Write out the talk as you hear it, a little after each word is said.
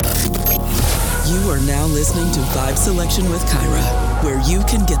You are now listening to Vibe Selection with Kyra, where you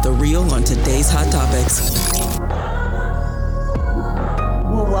can get the real on today's hot topics.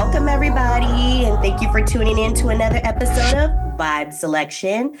 Well, welcome everybody, and thank you for tuning in to another episode of Vibe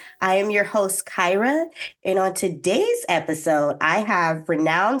Selection. I am your host, Kyra, and on today's episode, I have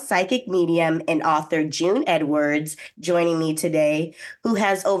renowned psychic medium and author June Edwards joining me today, who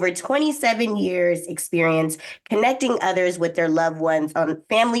has over 27 years experience connecting others with their loved ones,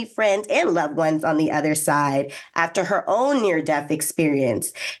 family, friends, and loved ones on the other side after her own near-death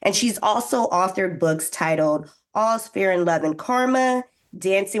experience. And she's also authored books titled All's Fair in Love and Karma,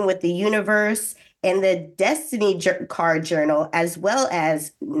 Dancing with the Universe, and the Destiny Card Journal, as well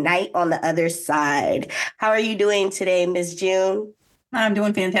as Night on the Other Side. How are you doing today, Ms. June? I'm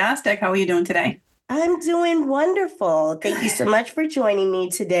doing fantastic. How are you doing today? I'm doing wonderful. Thank you so much for joining me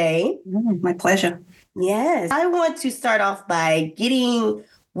today. My pleasure. Yes. I want to start off by getting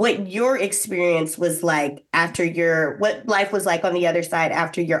what your experience was like what life was like on the other side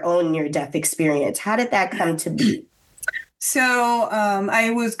after your own near-death experience. How did that come to be? So I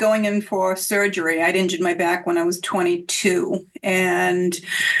was going in for surgery. I'd injured my back when I was 22. And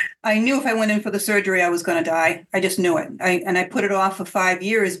I knew if I went in for the surgery, I was going to die. I just knew it. I put it off for 5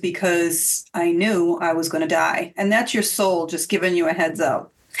 years because I knew I was going to die. And that's your soul just giving you a heads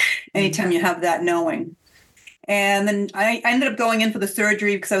up anytime you have that knowing. And then I ended up going in for the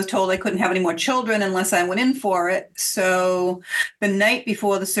surgery because I was told I couldn't have any more children unless I went in for it. So the night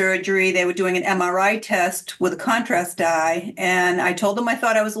before the surgery, they were doing an MRI test with a contrast dye. And I told them I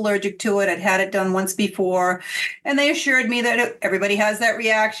thought I was allergic to it. I'd had it done once before. And they assured me that everybody has that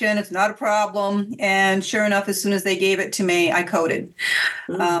reaction. It's not a problem. And sure enough, as soon as they gave it to me, I coded.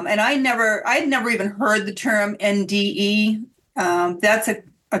 And I'd never even heard the term NDE. That's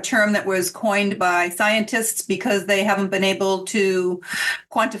a term that was coined by scientists because they haven't been able to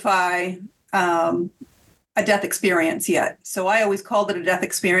quantify a death experience yet. So I always called it a death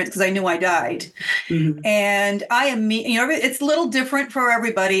experience because I knew I died. Mm-hmm. And it's a little different for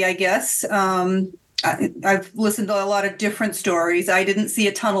everybody, I guess. I've listened to a lot of different stories. I didn't see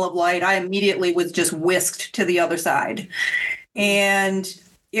a tunnel of light. I immediately was just whisked to the other side. And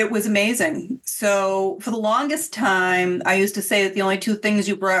it was amazing. So for the longest time, I used to say that the only two things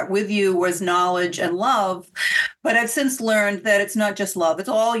you brought with you was knowledge and love. But I've since learned that it's not just love, it's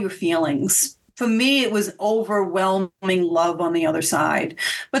all your feelings. For me, it was overwhelming love on the other side.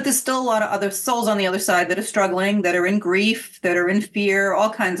 But there's still a lot of other souls on the other side that are struggling, that are in grief, that are in fear,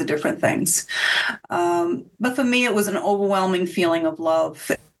 all kinds of different things. But for me, it was an overwhelming feeling of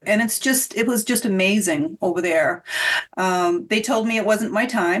love. And it was just amazing over there. They told me it wasn't my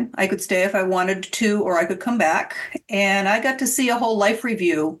time. I could stay if I wanted to, or I could come back. And I got to see a whole life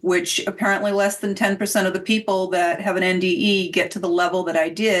review, which apparently less than 10% of the people that have an NDE get to the level that I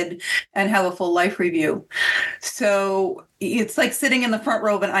did and have a full life review. So it's like sitting in the front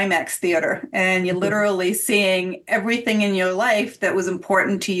row of an IMAX theater, and you're literally seeing everything in your life that was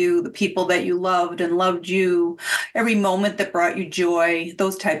important to you, the people that you loved and loved you, every moment that brought you joy,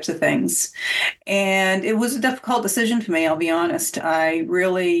 those types of things. And it was a difficult decision for me, I'll be honest. I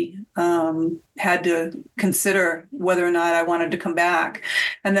really had to consider whether or not I wanted to come back.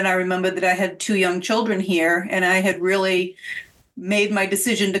 And then I remembered that I had 2 young children here, and I had really made my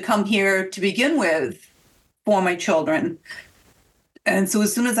decision to come here to begin with for my children. And so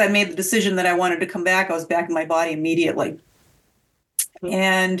as soon as I made the decision that I wanted to come back, I was back in my body immediately.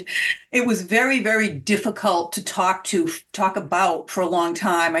 And it was very, very difficult to talk about for a long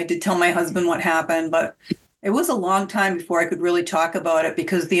time. I did tell my husband what happened, but it was a long time before I could really talk about it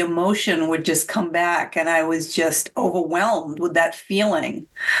because the emotion would just come back and I was just overwhelmed with that feeling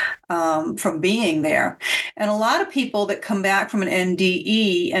from being there. And a lot of people that come back from an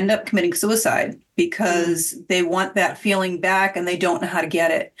NDE end up committing suicide because they want that feeling back and they don't know how to get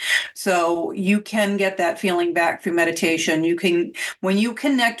it. So you can get that feeling back through meditation. When you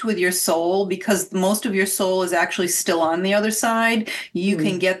connect with your soul, because most of your soul is actually still on the other side, you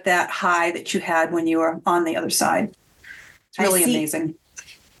can get that high that you had when you were on the other side. It's really amazing.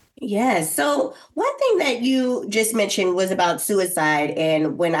 Yes. So one thing that you just mentioned was about suicide.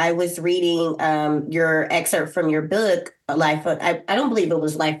 And when I was reading your excerpt from your book, I don't believe it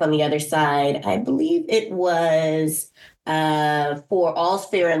was Life on the Other Side. I believe it was for All's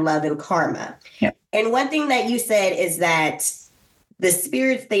Fair in Love and Karma. Yep. And one thing that you said is that the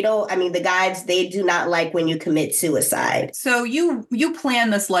spirits, the guides, they do not like when you commit suicide. So you plan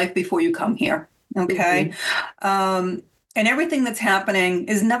this life before you come here. Okay. And everything that's happening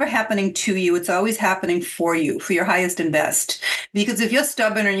is never happening to you. It's always happening for you, for your highest and best. Because if you're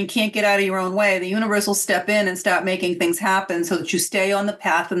stubborn and you can't get out of your own way, the universe will step in and start making things happen so that you stay on the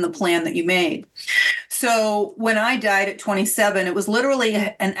path and the plan that you made. So when I died at 27, it was literally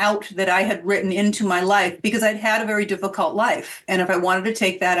an out that I had written into my life because I'd had a very difficult life. And if I wanted to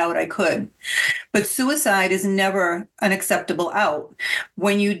take that out, I could. But suicide is never an acceptable out.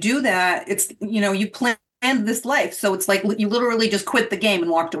 When you do that, it's, you plan this life. So it's like you literally just quit the game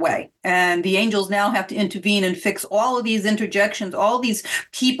and walked away. And the angels now have to intervene and fix all of these interjections, all these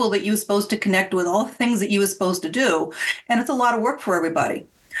people that you were supposed to connect with, all the things that you were supposed to do. And it's a lot of work for everybody.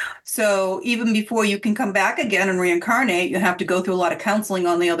 So even before you can come back again and reincarnate, you have to go through a lot of counseling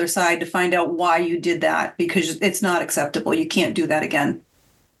on the other side to find out why you did that, because it's not acceptable. You can't do that again.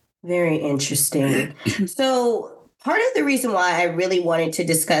 Very interesting. So part of the reason why I really wanted to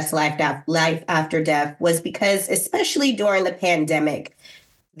discuss life after death was because, especially during the pandemic,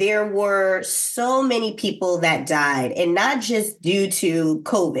 there were so many people that died, and not just due to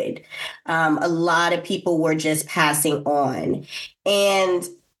COVID. A lot of people were just passing on. And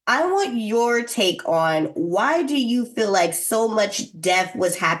I want your take on, why do you feel like so much death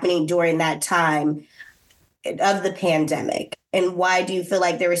was happening during that time of the pandemic? And why do you feel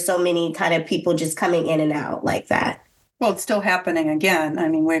like there were so many kind of people just coming in and out like that? Well, it's still happening again. I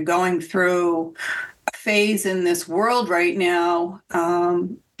mean, we're going through a phase in this world right now.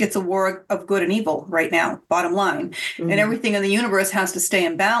 It's a war of good and evil right now, bottom line. Mm-hmm. And everything in the universe has to stay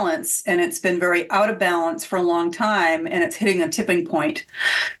in balance. And it's been very out of balance for a long time, and it's hitting a tipping point.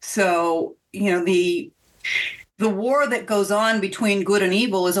 So, the war that goes on between good and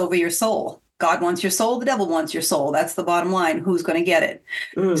evil is over your soul. God wants your soul, the devil wants your soul. That's the bottom line. Who's going to get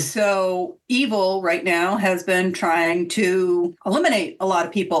it? So evil right now has been trying to eliminate a lot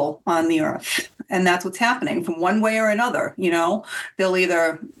of people on the earth. And that's what's happening from one way or another. They'll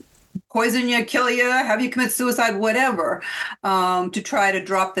either poison you, kill you, have you commit suicide, whatever, to try to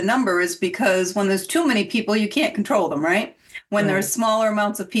drop the numbers, because when there's too many people, you can't control them, right? When there's smaller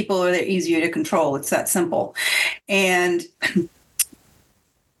amounts of people, they're easier to control. It's that simple. And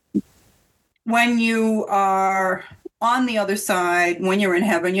when you are on the other side, when you're in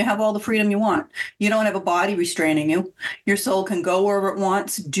heaven, you have all the freedom you want. You don't have a body restraining you. Your soul can go wherever it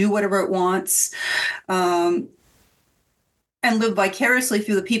wants, do whatever it wants, and live vicariously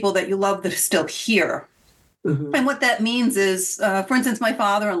through the people that you love that are still here. Mm-hmm. And what that means is, for instance, my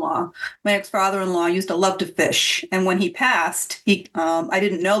ex-father-in-law used to love to fish. And when he passed, I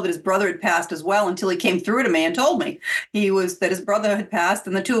didn't know that his brother had passed as well until he came through to me and told me that his brother had passed,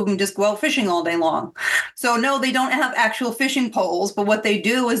 and the two of them just go out fishing all day long. So no, they don't have actual fishing poles, but what they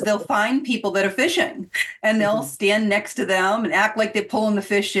do is they'll find people that are fishing, and they'll stand next to them and act like they're pulling the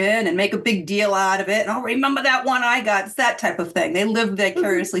fish in and make a big deal out of it. And I'll remember that one I got. It's that type of thing. They live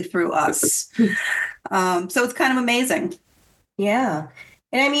vicariously through us. So it's kind of amazing. Yeah.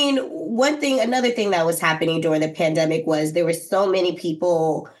 And I mean, another thing that was happening during the pandemic was there were so many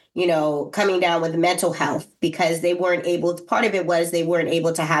people, coming down with mental health because part of it was they weren't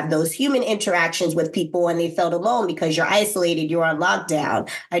able to have those human interactions with people, and they felt alone because you're isolated, you're on lockdown.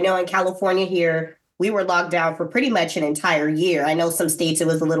 I know in California here, we were locked down for pretty much an entire year. I know some states it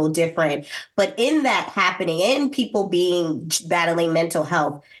was a little different, but in that happening and people battling mental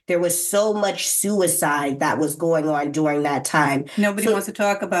health, there was so much suicide that was going on during that time. Nobody wants to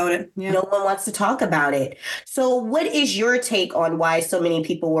talk about it. Yeah. No one wants to talk about it. So what is your take on why so many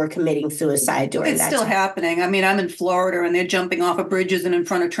people were committing suicide during that time? It's still happening. I mean, I'm in Florida, and they're jumping off of bridges and in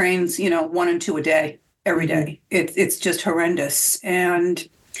front of trains, 1 and 2 a day, every day. It's just horrendous. And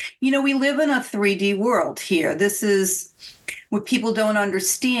we live in a 3D world here. This is what people don't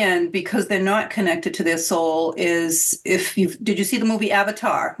understand because they're not connected to their soul is did you see the movie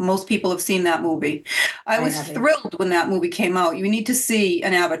Avatar? Most people have seen that movie. I was thrilled when that movie came out. You need to see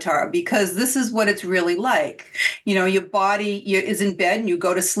an Avatar because this is what it's really like. Your body is in bed and you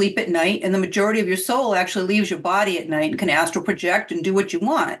go to sleep at night, and the majority of your soul actually leaves your body at night and can astral project and do what you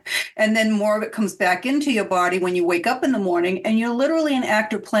want. And then more of it comes back into your body when you wake up in the morning, and you're literally an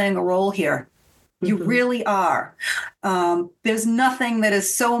actor playing a role here. You really are. There's nothing that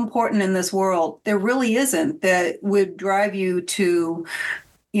is so important in this world. There really isn't that would drive you to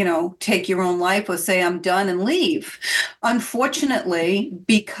take your own life or say, I'm done and leave. Unfortunately,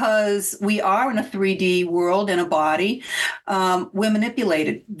 because we are in a 3D world in a body, we're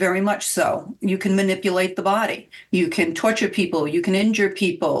manipulated very much so. You can manipulate the body. You can torture people. You can injure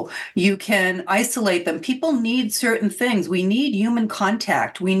people. You can isolate them. People need certain things. We need human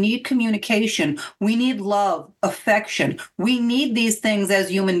contact. We need communication. We need love, affection. We need these things as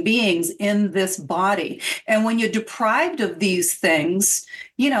human beings in this body. And when you're deprived of these things,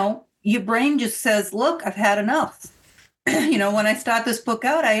 your brain just says, look, I've had enough. When I start this book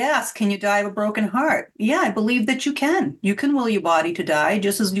out, I ask, can you die of a broken heart? Yeah, I believe that you can. You can will your body to die,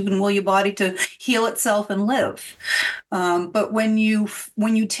 just as you can will your body to heal itself and live. But when you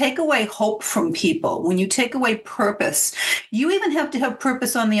take away hope from people, when you take away purpose, you even have to have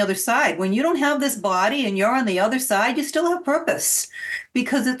purpose on the other side. When you don't have this body and you're on the other side, you still have purpose,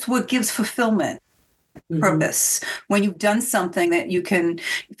 because it's what gives fulfillment. Purpose, when you've done something that you can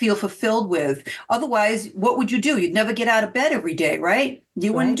feel fulfilled with. Otherwise, what would you do? You'd never get out of bed every day, right?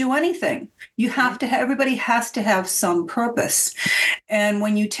 You wouldn't do anything. You have to everybody has to have some purpose. And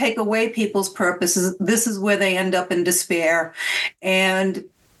when you take away people's purposes, this is where they end up in despair. And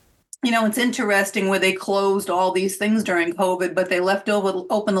it's interesting where they closed all these things during COVID, but they left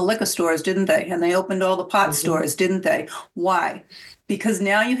open the liquor stores, didn't they? And they opened all the pot stores, didn't they? Why? Because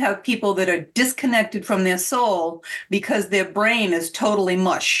now you have people that are disconnected from their soul because their brain is totally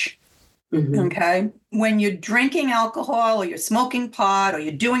mush. Okay? When you're drinking alcohol or you're smoking pot or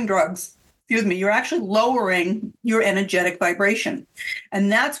you're doing drugs, you're actually lowering your energetic vibration. And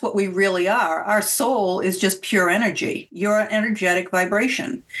that's what we really are. Our soul is just pure energy. You're an energetic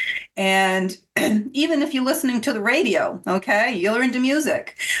vibration. And even if you're listening to the radio, okay, you're into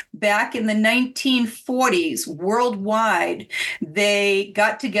music. Back in the 1940s, worldwide, they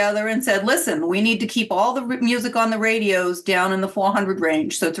got together and said, listen, we need to keep all the music on the radios down in the 400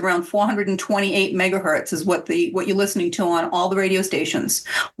 range. So it's around 428 megahertz is what you're listening to on all the radio stations.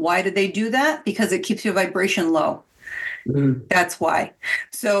 Why did they do that? Because it keeps your vibration low. That's why.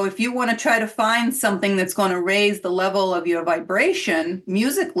 So if you want to try to find something that's going to raise the level of your vibration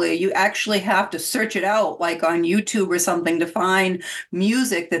musically, you actually have to search it out, like on YouTube or something, to find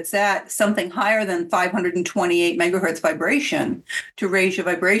music that's at something higher than 528 megahertz vibration to raise your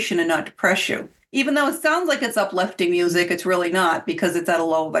vibration and not depress you. Even though it sounds like it's uplifting music, it's really not, because it's at a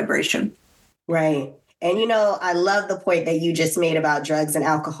low vibration. Right. And, I love the point that you just made about drugs and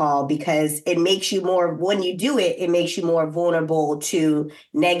alcohol, because it makes you when you do it, it makes you more vulnerable to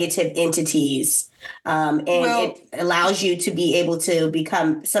negative entities. It allows you to be able to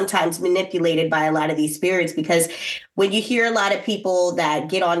become sometimes manipulated by a lot of these spirits, because when you hear a lot of people that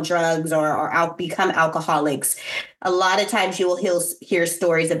get on drugs or become alcoholics, a lot of times you will hear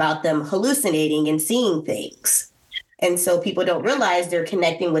stories about them hallucinating and seeing things. And so people don't realize they're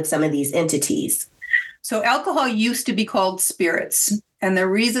connecting with some of these entities. So alcohol used to be called spirits. And the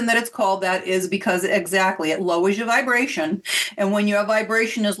reason that it's called that is because it lowers your vibration. And when your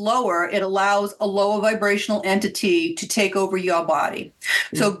vibration is lower, it allows a lower vibrational entity to take over your body.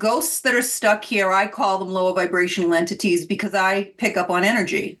 So ghosts that are stuck here, I call them lower vibrational entities, because I pick up on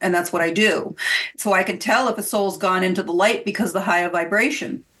energy, and that's what I do. So I can tell if a soul's gone into the light because of the higher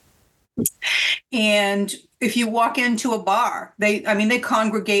vibration. And if you walk into a bar, they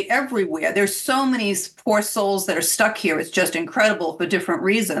congregate everywhere. There's so many poor souls that are stuck here. It's just incredible for different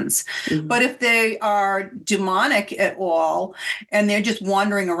reasons. But if they are demonic at all and they're just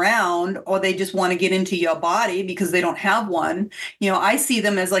wandering around, or they just want to get into your body because they don't have one, I see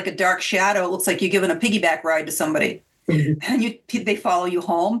them as like a dark shadow. It looks like you're giving a piggyback ride to somebody. And they follow you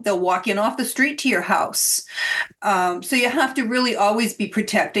home. They'll walk in off the street to your house. So you have to really always be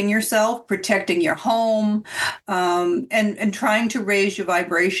protecting yourself, protecting your home, and trying to raise your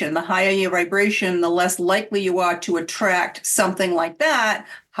vibration. The higher your vibration, the less likely you are to attract something like that.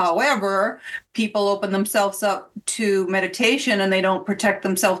 However, people open themselves up to meditation and they don't protect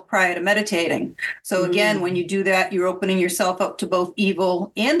themselves prior to meditating. So again, when you do that, you're opening yourself up to both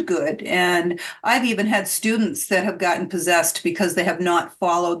evil and good. And I've even had students that have gotten possessed because they have not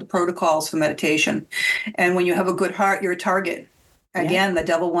followed the protocols for meditation. And when you have a good heart, you're a target. Again, the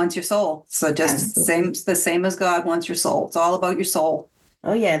devil wants your soul. So just the same as God wants your soul. It's all about your soul.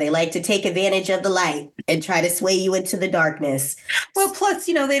 Oh, yeah. They like to take advantage of the light and try to sway you into the darkness. Well, plus,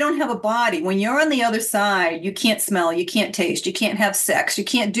 they don't have a body. When you're on the other side, you can't smell, you can't taste, you can't have sex, you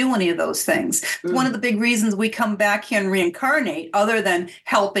can't do any of those things. It's one of the big reasons we come back here and reincarnate, other than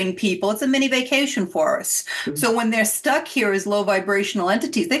helping people. It's a mini vacation for us. So when they're stuck here as low vibrational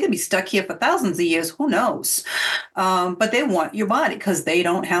entities, they could be stuck here for thousands of years. Who knows? But they want your body because they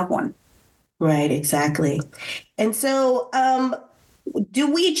don't have one. Right, exactly. And so,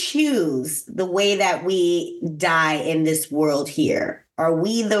 do we choose the way that we die in this world here? Are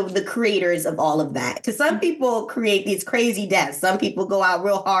we the creators of all of that? Because some people create these crazy deaths. Some people go out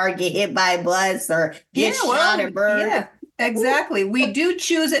real hard, get hit by a bus or get shot or burned. Yeah. Exactly. We do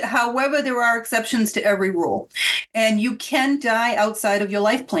choose it. However, there are exceptions to every rule. And you can die outside of your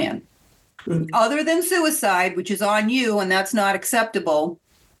life plan. Mm-hmm. Other than suicide, which is on you, and that's not acceptable,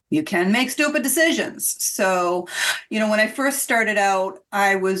 you can make stupid decisions. So, when I first started out,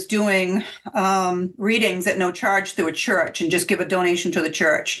 I was doing readings at no charge through a church and just give a donation to the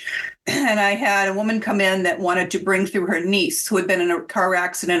church. And I had a woman come in that wanted to bring through her niece who had been in a car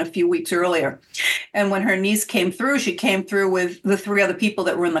accident a few weeks earlier. And when her niece came through, she came through with the 3 other people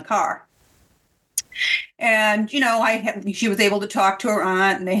that were in the car. And, she was able to talk to her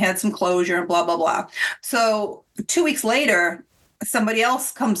aunt and they had some closure and blah, blah, blah. So 2 weeks later, somebody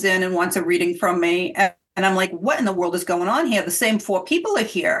else comes in and wants a reading from me. And I'm like, what in the world is going on here? The same 4 people are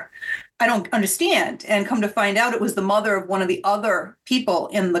here. I don't understand. And come to find out, it was the mother of one of the other people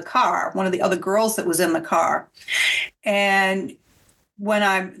in the car, one of the other girls that was in the car. And when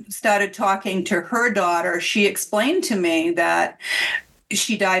I started talking to her daughter, she explained to me that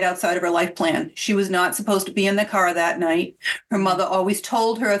she died outside of her life plan. She was not supposed to be in the car that night. Her mother always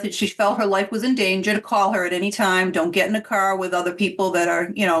told her that she felt her life was in danger to call her at any time. Don't get in a car with other people that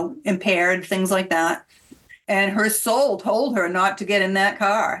are, impaired, things like that. And her soul told her not to get in that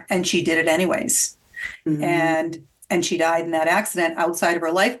car. And she did it anyways. Mm-hmm. And she died in that accident outside of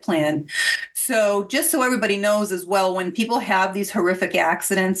her life plan. So just so everybody knows as well, when people have these horrific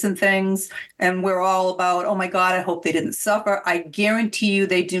accidents and things, and we're all about, oh my God, I hope they didn't suffer. I guarantee you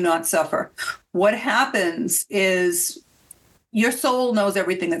they do not suffer. What happens is your soul knows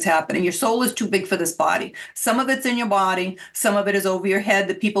everything that's happening. Your soul is too big for this body. Some of it's in your body. Some of it is over your head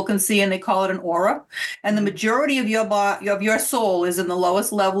that people can see, and they call it an aura. And the majority of your soul is in the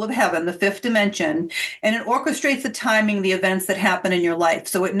lowest level of heaven, the 5th dimension, and it orchestrates the timing of the events that happen in your life.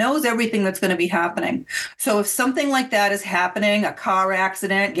 So it knows everything that's going to be happening. So if something like that is happening, a car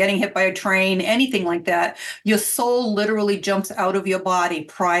accident, getting hit by a train, anything like that, your soul literally jumps out of your body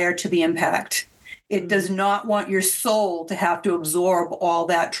prior to the impact. It does not want your soul to have to absorb all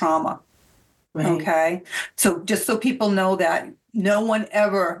that trauma. Right. Okay. So just so people know that no one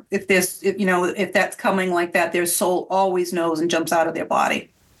ever, if that's coming like that, their soul always knows and jumps out of their body.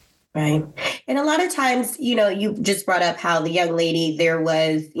 Right. And a lot of times, you just brought up how the young lady, there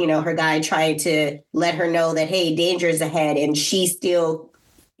was, her guy trying to let her know that, hey, danger is ahead. And she still,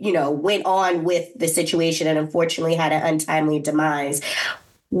 went on with the situation and unfortunately had an untimely demise.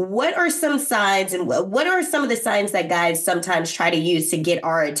 What are some signs and what are some of the signs that guys sometimes try to use to get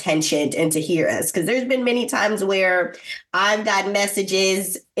our attention and to hear us? Because there's been many times where I've gotten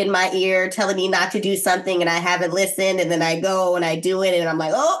messages in my ear telling me not to do something and I haven't listened. And then I go and I do it and I'm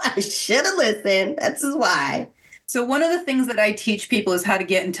like, oh, I should have listened. That's why. So one of the things that I teach people is how to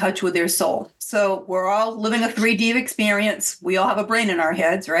get in touch with their soul. So we're all living a 3D experience. We all have a brain in our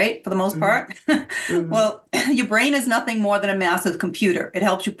heads, right? For the most part. Mm-hmm. Well, your brain is nothing more than a massive computer. It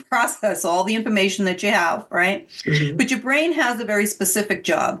helps you process all the information that you have, right? Mm-hmm. But your brain has a very specific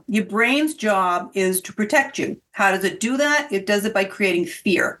job. Your brain's job is to protect you. How does it do that? It does it by creating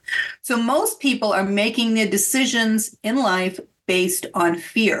fear. So most people are making their decisions in life based on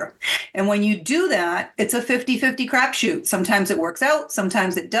fear. And when you do that, it's a 50-50 crapshoot. Sometimes it works out,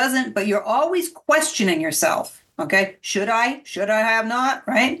 sometimes it doesn't, but you're always questioning yourself. Okay, should I have not,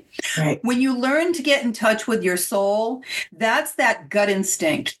 right? Right. When you learn to get in touch with your soul, that's that gut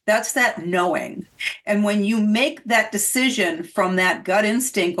instinct. That's that knowing. And when you make that decision from that gut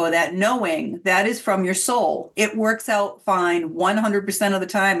instinct or that knowing, that is from your soul. It works out fine 100% of the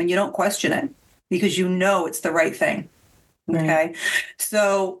time, and you don't question it because you know it's the right thing. Okay. Right.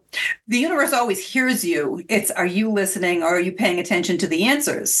 So the universe always hears you. It's, are you listening or are you paying attention to the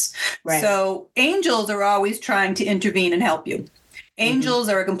answers? Right. So angels are always trying to intervene and help you. Angels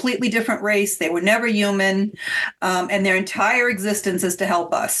are a completely different race. They were never human, and their entire existence is to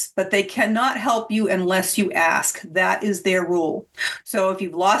help us. But they cannot help you unless you ask. That is their rule. So if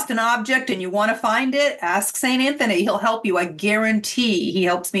you've lost an object and you want to find it, ask St. Anthony. He'll help you. I guarantee he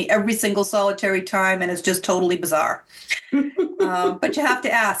helps me every single solitary time, and it's just totally bizarre. But you have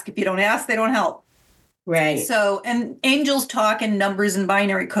to ask. If you don't ask, they don't help. Right. So, and angels talk in numbers and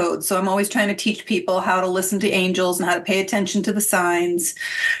binary codes. So I'm always trying to teach people how to listen to angels and how to pay attention to the signs.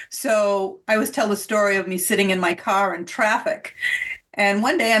 So I always tell the story of me sitting in my car in traffic. And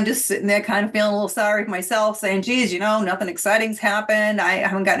one day I'm just sitting there kind of feeling a little sorry for myself, saying, geez, nothing exciting's happened. I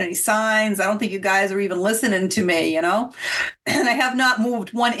haven't gotten any signs. I don't think you guys are even listening to me, And I have not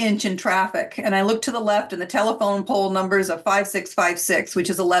moved 1 inch in traffic. And I look to the left and the telephone pole numbers are 5656, which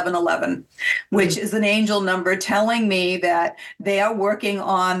is 1111, which is an angel number telling me that they are working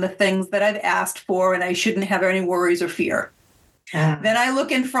on the things that I've asked for and I shouldn't have any worries or fear. Then I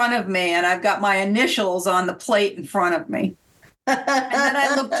look in front of me and I've got my initials on the plate in front of me. And then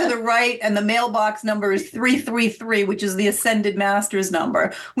I look to the right and the mailbox number is 333, which is the Ascended Masters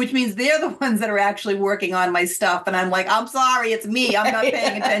number, which means they're the ones that are actually working on my stuff. And I'm like, I'm sorry, it's me. I'm not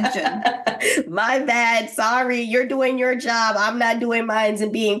paying attention. My bad. Sorry, you're doing your job. I'm not doing mine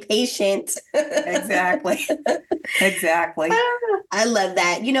and being patient. Exactly. I love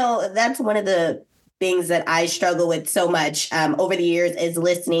that. That's one of the things that I struggle with so much over the years is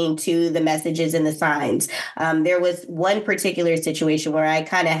listening to the messages and the signs. There was one particular situation where I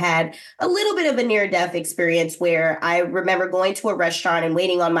kind of had a little bit of a near-death experience where I remember going to a restaurant and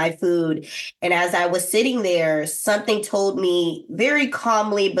waiting on my food. And as I was sitting there, something told me very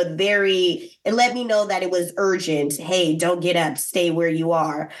calmly, but it let me know that it was urgent. Hey, don't get up, stay where you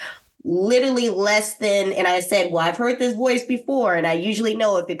are. Literally and I said, well, I've heard this voice before, and I usually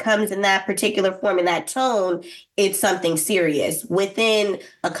know if it comes in that particular form, in that tone, it's something serious. Within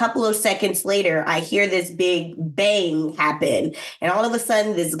a couple of seconds later, I hear this big bang happen. And all of a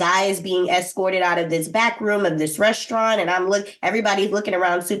sudden, this guy is being escorted out of this back room of this restaurant. And everybody's looking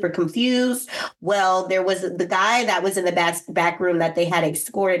around super confused. Well, there was the guy that was in the back room that they had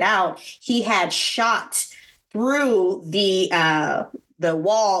escorted out. He had shot through the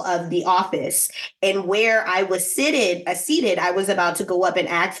wall of the office, and where I was seated, I was about to go up and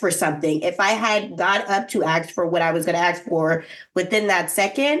ask for something. If I had got up to ask for what I was going to ask for within that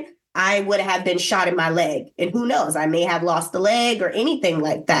second, I would have been shot in my leg. And who knows, I may have lost the leg or anything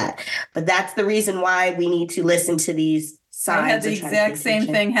like that. But that's the reason why we need to listen to these signs. I had the exact same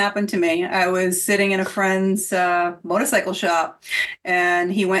thing happen to me. I was sitting in a friend's motorcycle shop,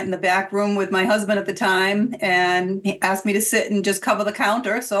 and he went in the back room with my husband at the time, and he asked me to sit and just cover the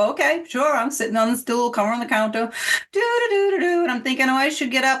counter. So, okay, sure. I'm sitting on the stool, covering the counter, and I'm thinking, I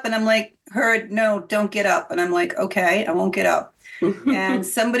should get up. And I'm like, no, don't get up. And I'm like, okay, I won't get up. And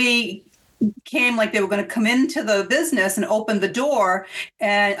somebody came, like they were going to come into the business and open the door,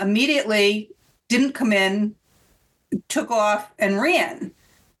 and immediately didn't come in, took off and ran.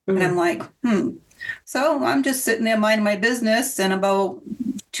 And I'm like, So I'm just sitting there minding my business. And about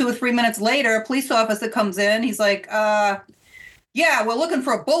 2 or 3 minutes later, a police officer comes in. He's like, yeah, we're looking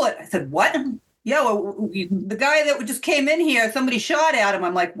for a bullet. I said, what? Yeah, well, the guy that just came in here, somebody shot at him.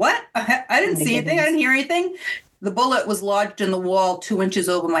 I'm like, what? I didn't see anything. I didn't hear anything. The bullet was lodged in the wall 2 inches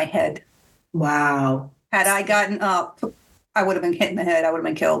over my head. Wow. Had I gotten up, I would have been hit in the head. I would have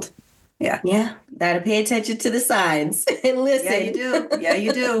been killed. Yeah. Yeah. Gotta pay attention to the signs and listen. Yeah, you do. Yeah,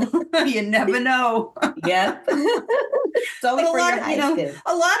 you do. You never know. Yep. It's only for your highest.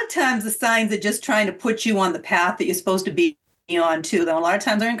 A lot of times the signs are just trying to put you on the path that you're supposed to be on too. Though a lot of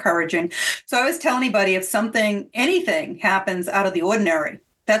times they're encouraging. So I always tell anybody, if anything happens out of the ordinary,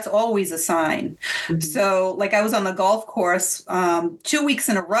 that's always a sign. Mm-hmm. So like I was on the golf course 2 weeks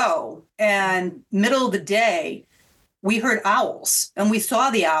in a row, and middle of the day, we heard owls, and we saw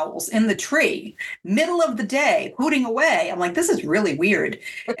the owls in the tree, middle of the day, hooting away. I'm like, this is really weird.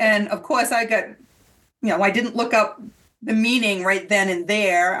 And of course I got, I didn't look up the meaning right then and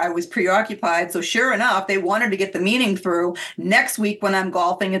there. I was preoccupied. So sure enough, they wanted to get the meaning through. Next week when I'm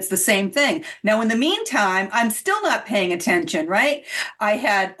golfing, it's the same thing. Now, in the meantime, I'm still not paying attention, right? I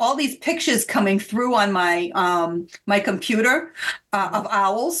had all these pictures coming through on my my computer of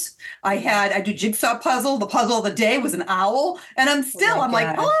owls. I do jigsaw puzzle. The puzzle of the day was an owl. And I'm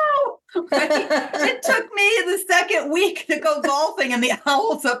like, oh, it took me the second week to go golfing and the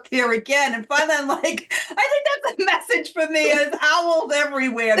owl's up there again. And finally I'm like, I think that's a message for me. There's owls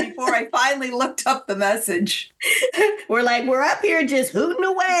everywhere before I finally looked up the message. We're up here just hooting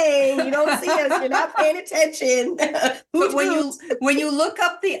away. You don't see us. You're not paying attention. But when you look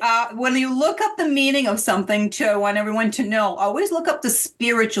up the meaning of something, I want everyone to know, always look up the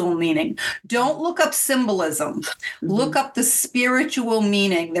spiritual meaning. Don't look up symbolism. Mm-hmm. Look up the spiritual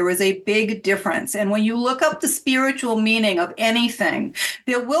meaning. There is a big difference. And when you look up the spiritual meaning of anything,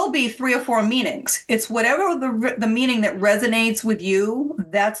 there will be 3 or 4 meanings. It's whatever the meaning that resonates with you,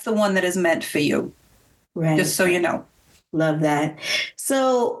 that's the one that is meant for you. Right. Just so you know. Love that.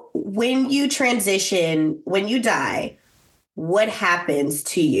 So when you transition, when you die, what happens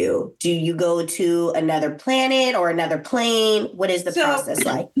to you? Do you go to another planet or another plane? What is the process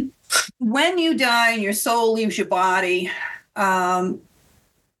like? When you die and your soul leaves your body,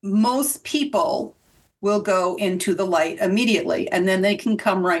 Most people will go into the light immediately, and then they can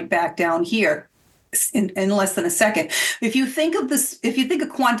come right back down here in less than a second. If you think of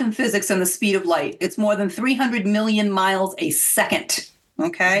quantum physics and the speed of light, it's more than 300 million miles a second.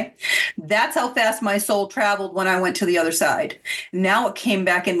 Okay. That's how fast my soul traveled when I went to the other side. Now it came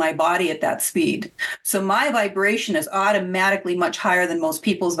back in my body at that speed. So my vibration is automatically much higher than most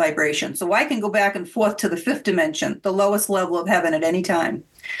people's vibration. So I can go back and forth to the fifth dimension, the lowest level of heaven at any time.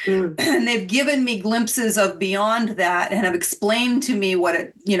 And they've given me glimpses of beyond that and have explained to me what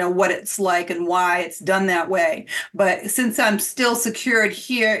it's like and why it's done that way. But since I'm still secured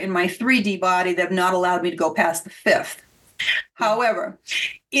here in my 3D body, they've not allowed me to go past the fifth. However,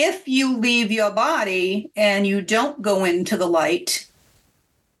 if you leave your body and you don't go into the light,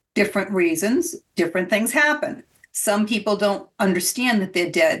 different reasons, different things happen. Some people don't understand that they're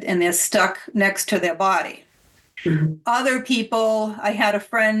dead and they're stuck next to their body. Mm-hmm. Other people, I had a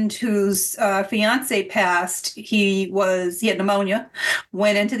friend whose fiance passed. He had pneumonia,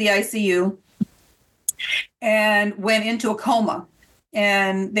 went into the ICU and went into a coma.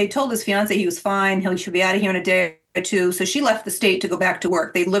 And they told his fiance he was fine. He should be out of here in a day or two. So she left the state to go back to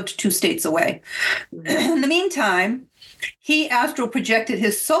work. They lived 2 states away. In the meantime, he astral projected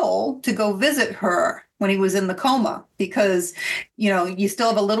his soul to go visit her when he was in the coma, because, you still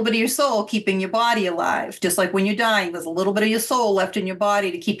have a little bit of your soul keeping your body alive. Just like when you're dying, there's a little bit of your soul left in your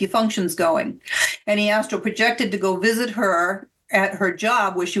body to keep your functions going. And he astral projected to go visit her at her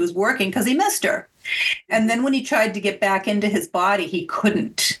job where she was working because he missed her. And then when he tried to get back into his body, he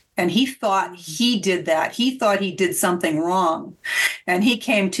couldn't. And he thought he did that. He thought he did something wrong. And he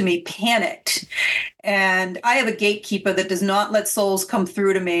came to me panicked. And I have a gatekeeper that does not let souls come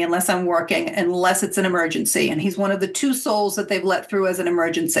through to me unless I'm working, unless it's an emergency. And he's one of the 2 souls that they've let through as an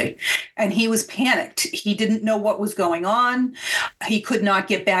emergency. And he was panicked. He didn't know what was going on. He could not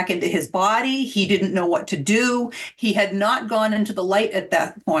get back into his body. He didn't know what to do. He had not gone into the light at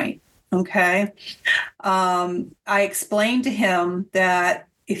that point. Okay. I explained to him that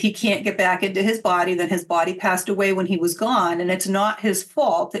if he can't get back into his body, then his body passed away when he was gone. And it's not his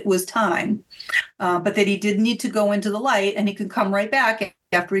fault. It was time. But that he did need to go into the light, and he could come right back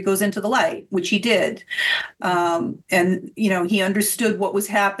after he goes into the light, which he did. And he understood what was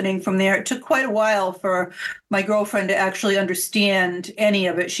happening from there. It took quite a while for my girlfriend to actually understand any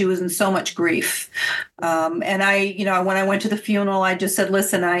of it. She was in so much grief. And I, when I went to the funeral, I just said,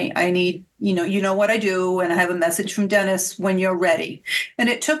 listen, I need, you know what I do. And I have a message from Dennis when you're ready. And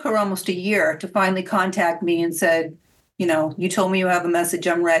it took her almost a year to finally contact me and said, you told me you have a message,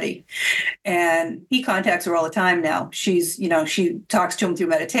 I'm ready. And he contacts her all the time now. She's, she talks to him through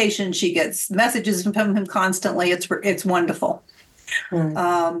meditation. She gets messages from him constantly. It's wonderful.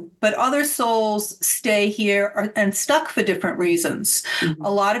 Mm. But other souls stay here and stuck for different reasons. Mm-hmm. A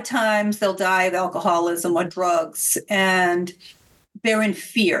lot of times they'll die of alcoholism or drugs, and they're in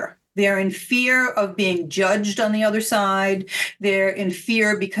fear. They're in fear of being judged on the other side. They're in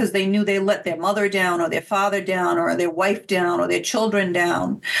fear because they knew they let their mother down or their father down or their wife down or their children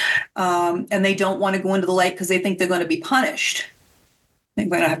down. And they don't want to go into the light because they think they're going to be punished. I think I'm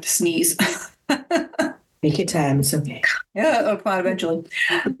going to have to sneeze. Take your time. It's okay. Yeah, it'll come out eventually.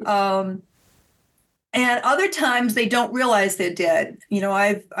 And other times they don't realize they're dead.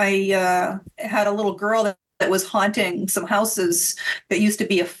 I had a little girl that was haunting some houses that used to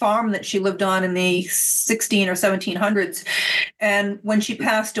be a farm that she lived on in the 16 or 1700s. And when she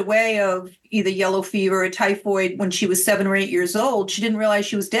passed away of either yellow fever or typhoid when she was 7 or 8 years old, she didn't realize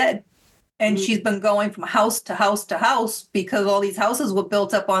she was dead. And she's been going from house to house to house because all these houses were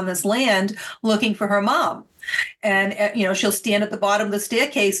built up on this land looking for her mom. And, she'll stand at the bottom of the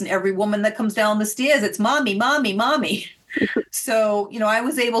staircase, and every woman that comes down the stairs, it's mommy, mommy, mommy. So, I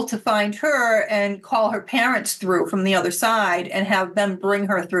was able to find her and call her parents through from the other side and have them bring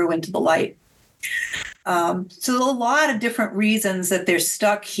her through into the light. So a lot of different reasons that they're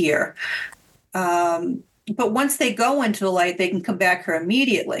stuck here. But once they go into the light, they can come back here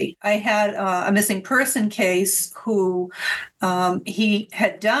immediately. I had a missing person case who he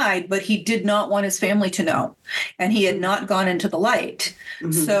had died, but he did not want his family to know. And he had not gone into the light.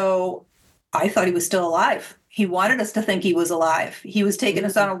 Mm-hmm. So I thought he was still alive. He wanted us to think he was alive. He was taking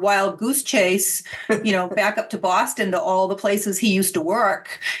us on a wild goose chase, back up to Boston to all the places he used to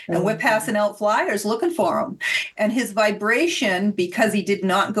work. And we're passing out flyers looking for him. And his vibration, because he did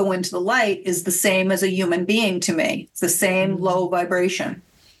not go into the light, is the same as a human being to me. It's the same low vibration.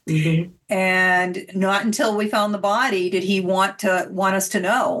 Mm-hmm. And not until we found the body did he want us to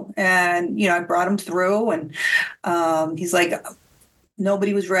know. And, I brought him through, and he's like,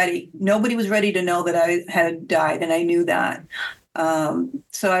 nobody was ready. Nobody was ready to know that I had died, and I knew that.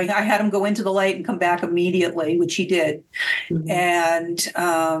 So I had him go into the light and come back immediately, which he did. Mhm.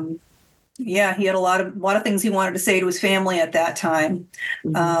 And yeah, he had a lot of things he wanted to say to his family at that time,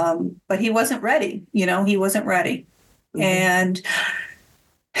 but he wasn't ready. He wasn't ready, and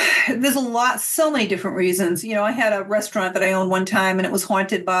there's so many different reasons. I had a restaurant that I owned one time, and it was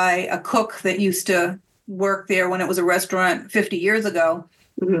haunted by a cook that used to work there when it was a restaurant 50 years ago.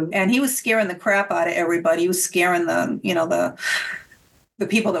 And he was scaring the crap out of everybody. He was scaring the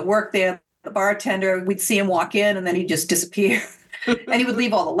people that worked there, the bartender. We'd see him walk in and then he'd just disappear. And he would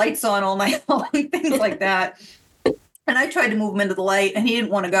leave all the lights on all night long, things like that. And I tried to move him into the light and he didn't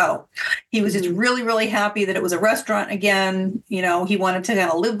want to go. He was just really, really happy that it was a restaurant again. He wanted to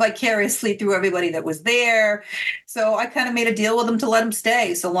kind of live vicariously through everybody that was there. So I kind of made a deal with him to let him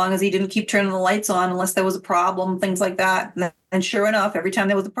stay so long as he didn't keep turning the lights on unless there was a problem, things like that. And sure enough, every time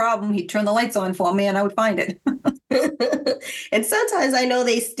there was a problem, he'd turn the lights on for me and I would find it. And sometimes I know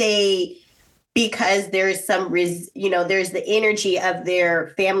they stay because there's there's the energy of their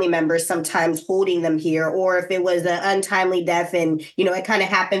family members sometimes holding them here, or if it was an untimely death and, it kind of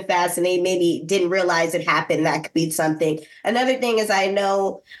happened fast and they maybe didn't realize it happened, that could be something. Another thing is I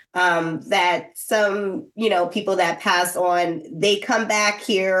know that some, people that pass on, they come back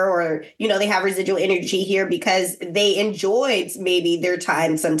here or, they have residual energy here because they enjoyed maybe their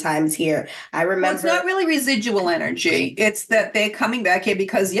time sometimes here. I remember. Well, it's not really residual energy. It's that they're coming back here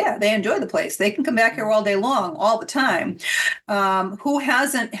because, they enjoy the place. They can come back here all day long, all the time. Who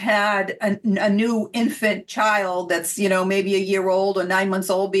hasn't had a new infant child that's, maybe a year old or 9 months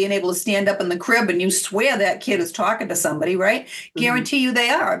old being able to stand up in the crib and you swear that kid is talking to somebody, right? Guarantee you they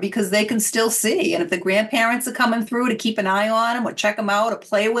are, because they can still see. And if the grandparents are coming through to keep an eye on them or check them out or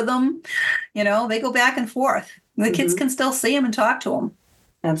play with them, they go back and forth. The kids can still see them and talk to them.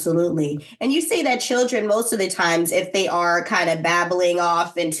 Absolutely. And you say that children, most of the times, if they are kind of babbling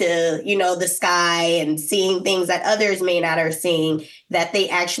off into, the sky and seeing things that others may not are seeing, that they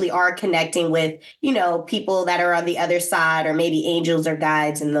actually are connecting with, people that are on the other side or maybe angels or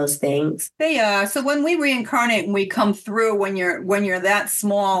guides and those things. They are. So when we reincarnate and we come through, when you're that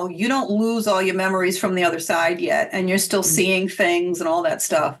small, you don't lose all your memories from the other side yet. And you're still seeing things and all that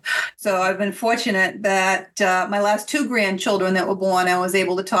stuff. So I've been fortunate that my last 2 grandchildren that were born, I was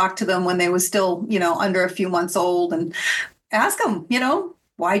able to talk to them when they were still, under a few months old and ask them,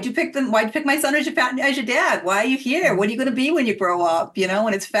 why'd you pick them? Why'd you pick my son as your dad? Why are you here? What are you going to be when you grow up?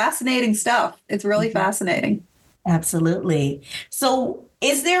 And it's fascinating stuff. It's really fascinating. Absolutely. So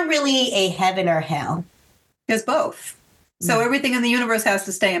is there really a heaven or hell? There's both. So everything in the universe has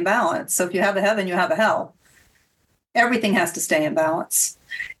to stay in balance. So if you have a heaven, you have a hell. Everything has to stay in balance.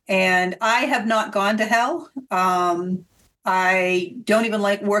 And I have not gone to hell. I don't even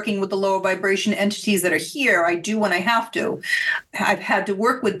like working with the lower vibration entities that are here. I do when I have to. I've had to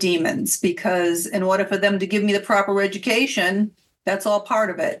work with demons because in order for them to give me the proper education, that's all part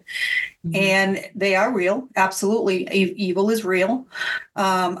of it. And they are real. Absolutely. Evil is real.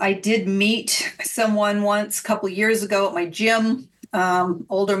 I did meet someone once a couple of years ago at my gym.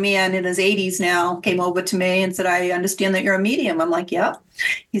 Older man in his 80s now came over to me and said, I understand that you're a medium. I'm like, yeah.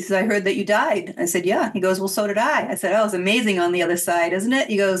 He says, I heard that you died. I said, yeah. He goes, well, so did I. I said, oh, it's amazing on the other side, isn't it?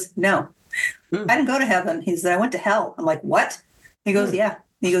 He goes, no, I didn't go to heaven. He said, I went to hell. I'm like, what? He goes, yeah.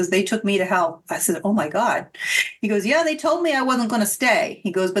 He goes, they took me to hell. I said, oh my God. He goes, yeah, they told me I wasn't going to stay.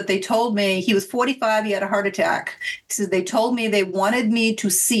 He goes, but they told me, he was 45. He had a heart attack. He says, they told me they wanted me to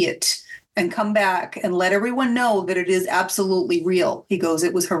see it and come back and let everyone know that it is absolutely real. He goes,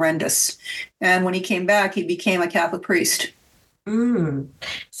 it was horrendous. And when he came back, he became a Catholic priest.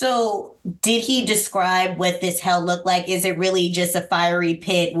 So did he describe what this hell looked like? Is it really just a fiery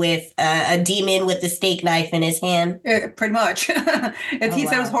pit with a demon with a steak knife in his hand? Pretty much. He said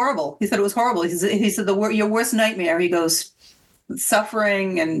it was horrible. He said it was horrible. He said your worst nightmare. He goes,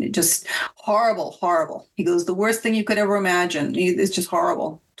 suffering and just horrible, horrible. He goes, the worst thing you could ever imagine. It's just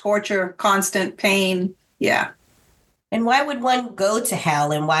horrible. Torture, constant pain. Yeah. And why would one go to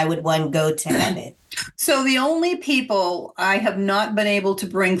hell and why would one go to heaven? So the only people I have not been able to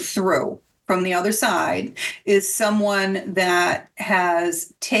bring through from the other side is someone that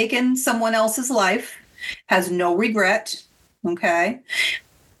has taken someone else's life, has no regret, okay?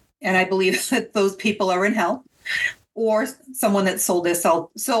 And I believe that those people are in hell, or someone that sold their soul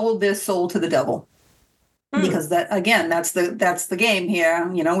to the devil. Because that, again, that's the game here.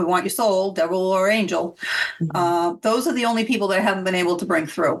 We want your soul, devil or angel. Those are the only people that I haven't been able to bring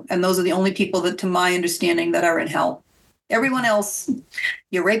through. And those are the only people that, to my understanding, that are in hell. Everyone else,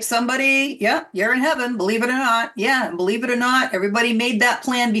 you rape somebody, yeah, you're in heaven, believe it or not. Yeah, and believe it or not, everybody made that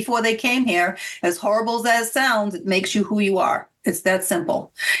plan before they came here. As horrible as that sounds, it makes you who you are. It's that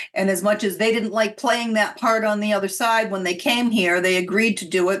simple. And as much as they didn't like playing that part on the other side when they came here, they agreed to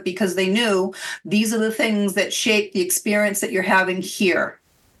do it because they knew these are the things that shape the experience that you're having here.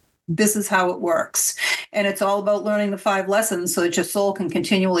 This is how it works. And it's all about learning the 5 lessons so that your soul can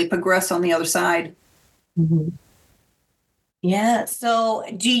continually progress on the other side. Mm-hmm. Yeah. So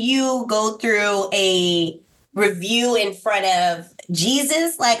do you go through a review in front of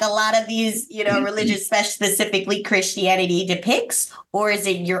Jesus, like a lot of these, religious, specifically Christianity depicts, or is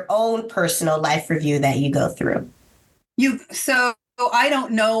it your own personal life review that you go through? So I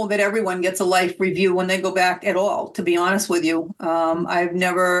don't know that everyone gets a life review when they go back at all, to be honest with you. I've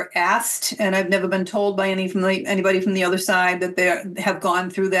never asked, and I've never been told by anybody from the other side that they have gone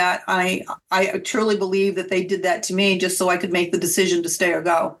through that. I truly believe that they did that to me just so I could make the decision to stay or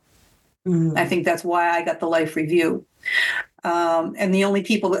go. Mm. I think that's why I got the life review. And the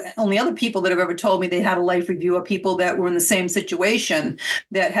only other people that have ever told me they had a life review are people that were in the same situation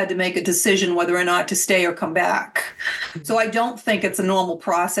that had to make a decision whether or not to stay or come back. So I don't think it's a normal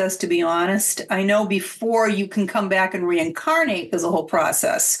process, to be honest. I know before you can come back and reincarnate, there's a whole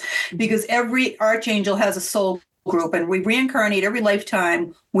process because every archangel has a soul group, and we reincarnate every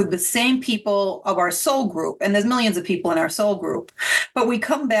lifetime with the same people of our soul group. And there's millions of people in our soul group, but we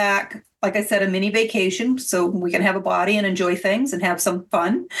come back, like I said, a mini vacation so we can have a body and enjoy things and have some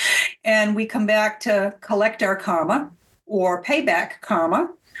fun. And we come back to collect our karma or pay back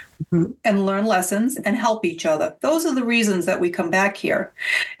karma and learn lessons and help each other. Those are the reasons that we come back here.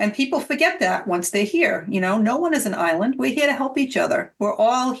 And people forget that once they're here. No one is an island. We're here to help each other. We're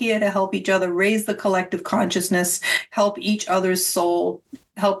all here to help each other, raise the collective consciousness, help each other's soul,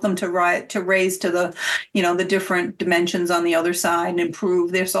 help them to raise to the, the different dimensions on the other side and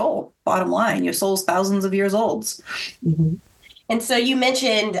improve their soul. Bottom line, your soul's thousands of years old. Mm-hmm. And so you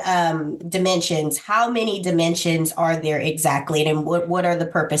mentioned dimensions. How many dimensions are there exactly? And what are the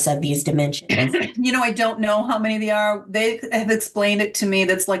purpose of these dimensions? I don't know how many they are. They have explained it to me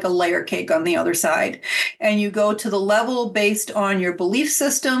that's like a layer cake on the other side. And you go to the level based on your belief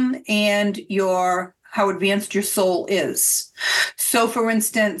system and how advanced your soul is. So, for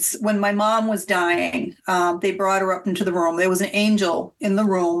instance, when my mom was dying, they brought her up into the room. There was an angel in the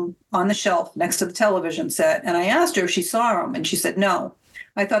room on the shelf next to the television set. And I asked her if she saw him, and she said no.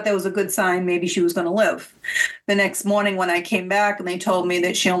 I thought that was a good sign. Maybe she was going to live. The next morning when I came back and they told me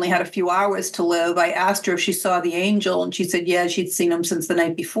that she only had a few hours to live, I asked her if she saw the angel, and she said, yeah, she'd seen him since the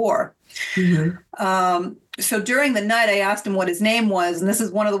night before. Mm-hmm. So during the night, I asked him what his name was. And this is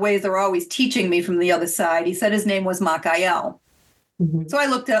one of the ways they're always teaching me from the other side. He said his name was Makael. Mm-hmm. So I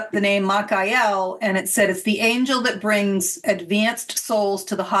looked up the name Makael, and it said it's the angel that brings advanced souls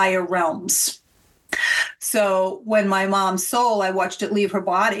to the higher realms. So when my mom's soul, I watched it leave her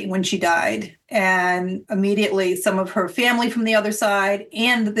body when she died. And immediately some of her family from the other side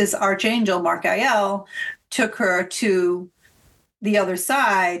and this archangel, Makael, took her to the other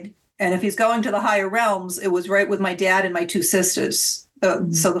side. And if he's going to the higher realms, it was right with my dad and my 2 sisters.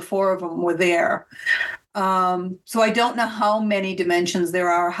 So the 4 of them were there. So I don't know how many dimensions there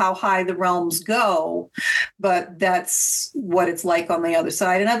are, how high the realms go, but that's what it's like on the other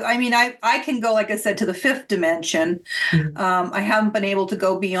side. And I can go, like I said, to the 5th dimension. Mm-hmm. I haven't been able to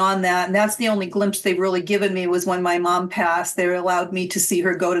go beyond that. And that's the only glimpse they've really given me was when my mom passed. They allowed me to see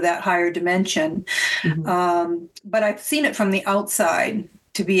her go to that higher dimension. Mm-hmm. But I've seen it from the outside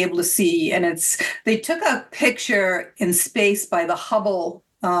to be able to see. And they took a picture in space by the Hubble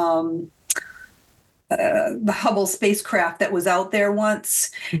spacecraft that was out there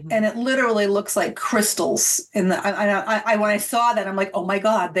once, mm-hmm. and it literally looks like crystals. When I saw that, I'm like, oh my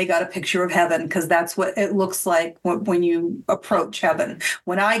God, they got a picture of heaven, because that's what it looks like when you approach heaven.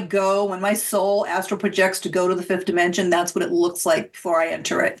 When my soul astral projects to go to the 5th dimension, that's what it looks like before I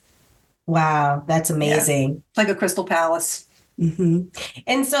enter it. Wow, that's amazing. Yeah. Like a crystal palace. Mm-hmm.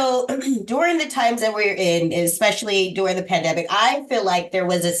 And so during the times that we're in, especially during the pandemic, I feel like there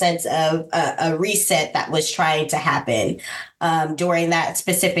was a sense of a reset that was trying to happen during that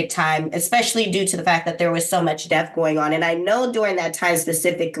specific time, especially due to the fact that there was so much death going on. And I know during that time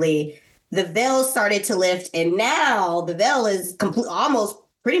specifically, the veil started to lift, and now the veil is almost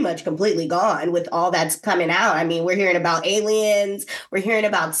pretty much completely gone with all that's coming out. I mean, we're hearing about aliens. We're hearing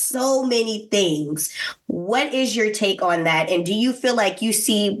about so many things. What is your take on that? And do you feel like you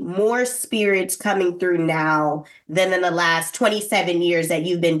see more spirits coming through now than in the last 27 years that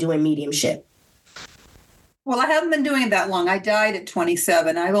you've been doing mediumship? Well, I haven't been doing it that long. I died at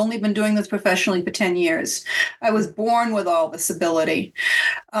 27. I've only been doing this professionally for 10 years. I was born with all this ability.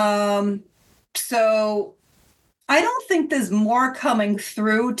 So I don't think there's more coming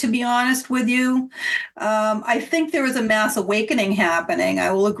through, to be honest with you. I think there is a mass awakening happening.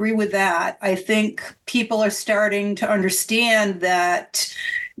 I will agree with that. I think people are starting to understand that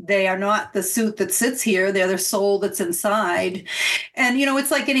they are not the suit that sits here. They're the soul that's inside. And,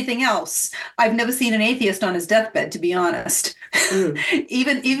 it's like anything else. I've never seen an atheist on his deathbed, to be honest.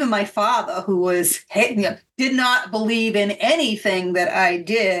 Even my father, who did not believe in anything that I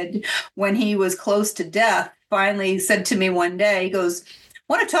did when he was close to death, finally said to me one day, he goes, "I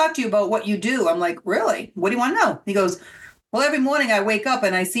want to talk to you about what you do." I'm like, "Really? What do you want to know?" He goes, "Well, every morning I wake up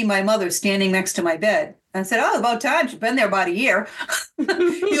and I see my mother standing next to my bed." I said, "Oh, about time. She's been there about a year." He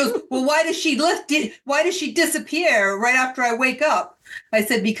goes, "Well, why does she disappear right after I wake up?" I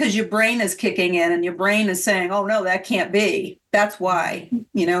said, "Because your brain is kicking in and your brain is saying, oh, no, that can't be. That's why,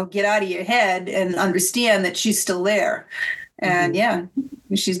 get out of your head and understand that she's still there. And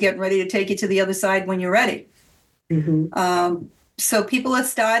she's getting ready to take you to the other side when you're ready." So people are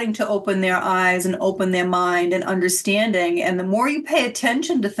starting to open their eyes and open their mind and understanding. And the more you pay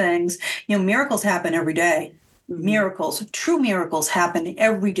attention to things, miracles happen every day. Miracles, true miracles happen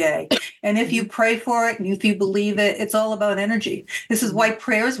every day. And if you pray for it and if you believe it, it's all about energy. This is why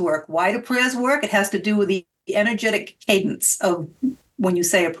prayers work. Why do prayers work? It has to do with the energetic cadence of when you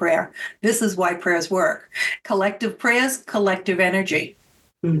say a prayer. This is why prayers work. Collective prayers, collective energy.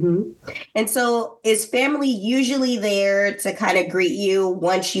 And so is family usually there to kind of greet you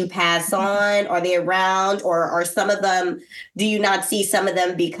once you pass on? Are they around, or are some of them, do you not see some of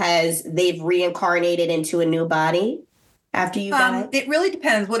them because they've reincarnated into a new body after you die? It really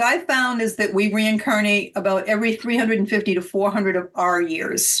depends. What I found is that we reincarnate about every 350 to 400 of our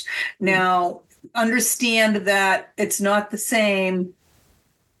years. Now, understand that it's not the same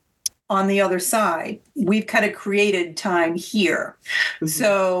on the other side. We've kind of created time here.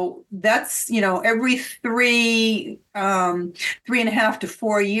 So that's, every 3.5 to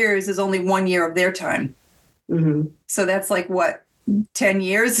 4 years is only 1 year of their time. So that's like what, 10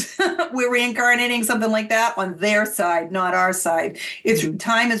 years? We're reincarnating something like that on their side, not our side. It's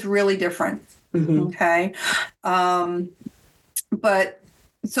time is really different. Okay. But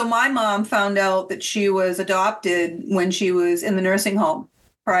so my mom found out that she was adopted when she was in the nursing home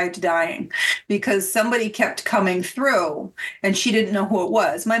prior to dying, because somebody kept coming through and she didn't know who it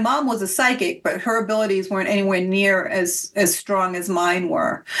was. My mom was a psychic, but her abilities weren't anywhere near as strong as mine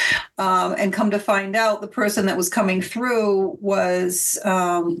were. And come to find out, the person that was coming through was,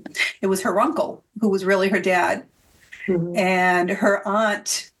 it was her uncle, who was really her dad. And her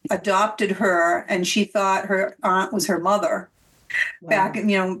aunt adopted her, and she thought her aunt was her mother. Wow. Back in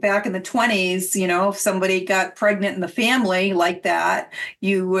the 20s, if somebody got pregnant in the family like that,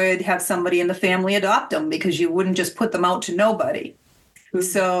 you would have somebody in the family adopt them, because you wouldn't just put them out to nobody.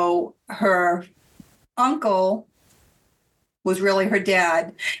 So her uncle was really her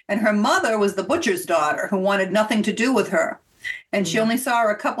dad, and her mother was the butcher's daughter who wanted nothing to do with her. And she only saw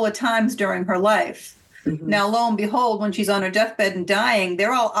her a couple of times during her life. Now, lo and behold, when she's on her deathbed and dying,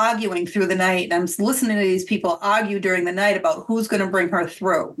 they're all arguing through the night. And I'm listening to these people argue during the night about who's going to bring her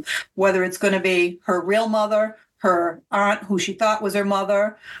through, whether it's going to be her real mother, her aunt, who she thought was her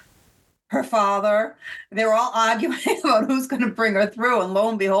mother, her father. They're all arguing about who's going to bring her through. And lo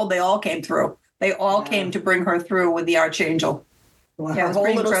and behold, they all came through. They all came to bring her through with the archangel. Wow, yeah, it was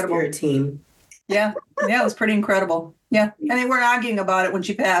pretty incredible. Spirit team. Yeah, it was pretty incredible. Yeah, and they weren't arguing about it when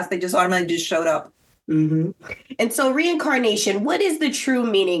she passed. They just automatically just showed up. And so reincarnation, what is the true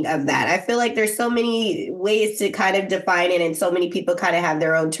meaning of that? I feel like there's so many ways to kind of define it, and so many people kind of have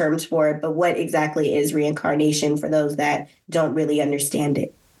their own terms for it. But what exactly is reincarnation for those that don't really understand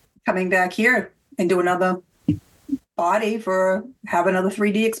it? Coming back here into another body have another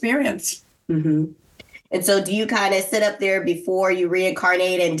 3D experience. And so do you kind of sit up there before you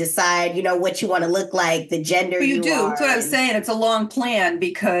reincarnate and decide, what you want to look like, the gender you do? Are? That's what I was saying. It's a long plan,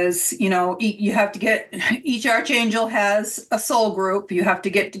 because, you have to each archangel has a soul group. You have to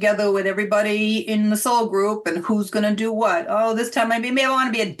get together with everybody in the soul group and who's going to do what. Oh, this time maybe I want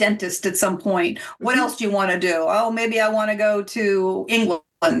to be a dentist at some point. What else do you want to do? Oh, maybe I want to go to England.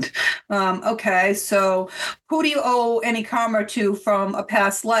 Okay, so who do you owe any karma to from a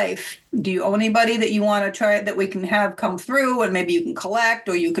past life? Do you owe anybody that you want to try that we can have come through, and maybe you can collect,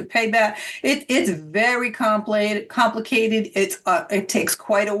 or you could pay back? It's very complicated. It takes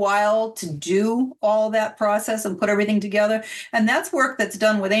quite a while to do all that process and put everything together. And that's work that's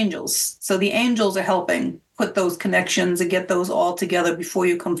done with angels. So the angels are helping put those connections and get those all together before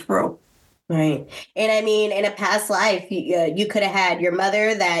you come through. Right. And I mean, in a past life, you could have had your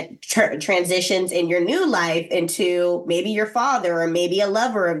mother that transitions in your new life into maybe your father or maybe a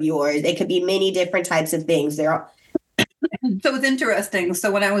lover of yours. It could be many different types of things. So it's interesting. So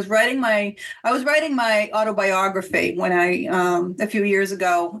when I was writing my autobiography when a few years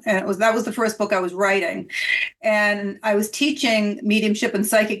ago, and that was the first book I was writing, and I was teaching mediumship and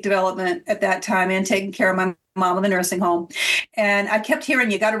psychic development at that time and taking care of my mom in the nursing home. And I kept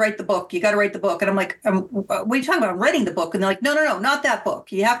hearing, you got to write the book. You got to write the book. And I'm like, what are you talking about? I'm writing the book. And they're like, no, not that book.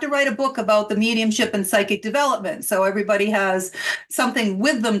 You have to write a book about the mediumship and psychic development. So everybody has something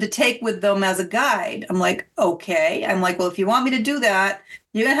with them to take with them as a guide. I'm like, okay. I'm like, well, if you want me to do that,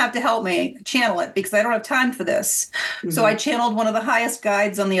 you're going to have to help me channel it because I don't have time for this. Mm-hmm. So I channeled one of the highest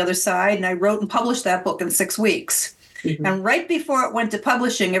guides on the other side, and I wrote and published that book in 6 weeks. Mm-hmm. And right before it went to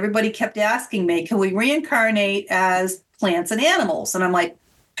publishing, everybody kept asking me, can we reincarnate as plants and animals? And I'm like,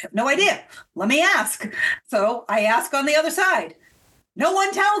 I have no idea. Let me ask. So I ask on the other side. No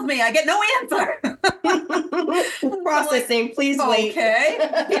one tells me. I get no answer. Processing, like, please wait. Okay.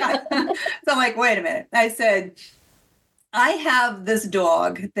 Yeah. So I'm like, wait a minute. I said, I have this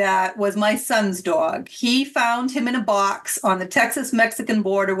dog that was my son's dog. He found him in a box on the Texas-Mexican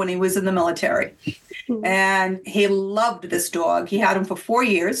border when he was in the military. Mm-hmm. And he loved this dog. He had him for 4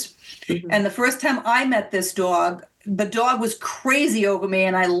 years. Mm-hmm. And the first time I met this dog, the dog was crazy over me,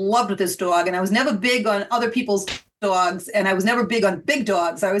 and I loved this dog. And I was never big on other people's dogs, and I was never big on big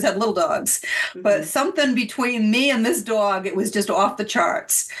dogs. I always had little dogs. Mm-hmm. But something between me and this dog, it was just off the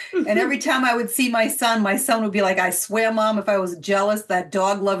charts. Mm-hmm. And every time I would see my son would be like, I swear, Mom, if I was jealous, that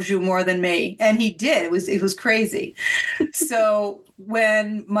dog loves you more than me. And he did. It was crazy. So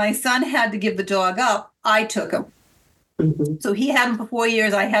when my son had to give the dog up, I took him. Mm-hmm. So he had him for 4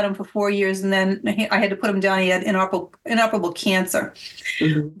 years. I had him for 4 years. And then I had to put him down. He had inoperable cancer.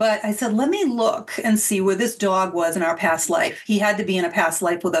 Mm-hmm. But I said, let me look and see where this dog was in our past life. He had to be in a past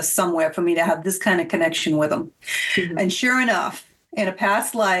life with us somewhere for me to have this kind of connection with him. Mm-hmm. And sure enough, in a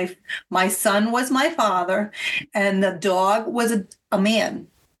past life, my son was my father, and the dog was a man.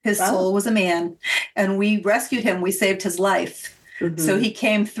 His soul was a man. And we rescued him. We saved his life. Mm-hmm. So he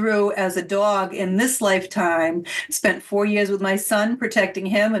came through as a dog in this lifetime, spent 4 years with my son protecting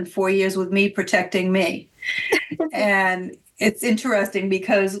him and 4 years with me protecting me. And it's interesting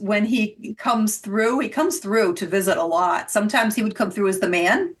because when he comes through to visit a lot. Sometimes he would come through as the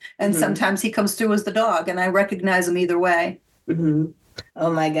man, and mm-hmm. sometimes he comes through as the dog, and I recognize him either way. Mm-hmm.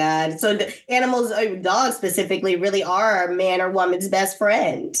 Oh my God. So animals, dogs specifically, really are a man or woman's best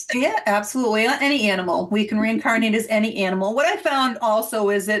friend. Yeah, absolutely. Any animal. We can reincarnate as any animal. What I found also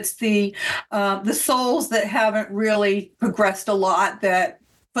is it's the souls that haven't really progressed a lot that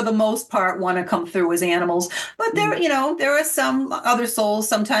for the most part want to come through as animals. But there are some other souls.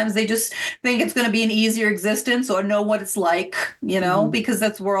 Sometimes they just think it's going to be an easier existence or know what it's like, mm-hmm.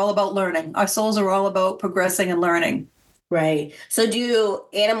 because we're all about learning. Our souls are all about progressing and learning. Right. So do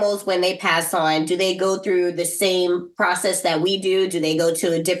animals, when they pass on, do they go through the same process that we do? Do they go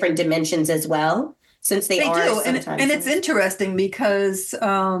to different dimensions as well? Since they are do. And it's interesting because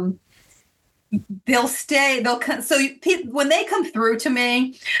they'll stay. When they come through to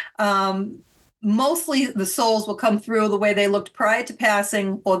me, mostly the souls will come through the way they looked prior to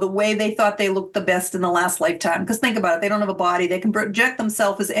passing or the way they thought they looked the best in the last lifetime. Because think about it, they don't have a body. They can project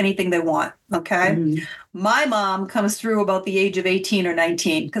themselves as anything they want, okay? Mm-hmm. My mom comes through about the age of 18 or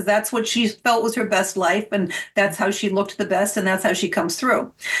 19 because that's what she felt was her best life, and that's how she looked the best, and that's how she comes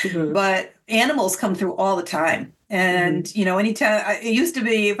through. Mm-hmm. But animals come through all the time. And, anytime it used to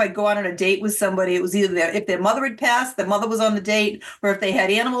be if I'd go out on a date with somebody, it was either if their mother had passed, their mother was on the date, or if they had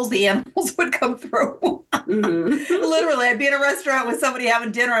animals, the animals would come through. Mm-hmm. Literally, I'd be in a restaurant with somebody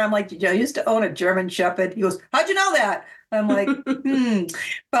having dinner, and I'm like, I used to own a German Shepherd. He goes, how'd you know that? I'm like,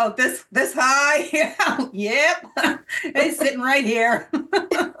 about this high? Yeah, yep. He's sitting right here.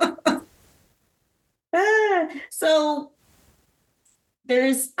 So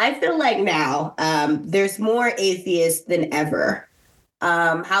I feel like now there's more atheists than ever.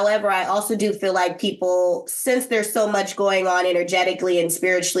 However, I also do feel like people, since there's so much going on energetically and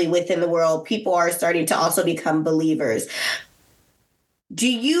spiritually within the world, people are starting to also become believers.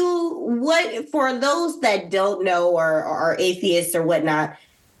 For those that don't know or are atheists or whatnot,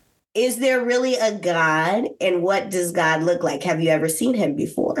 is there really a God, and what does God look like? Have you ever seen him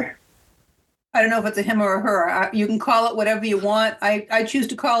before? I don't know if it's a him or a her. You can call it whatever you want. I choose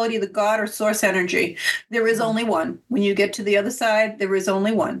to call it either God or source energy. There is only one. When you get to the other side, there is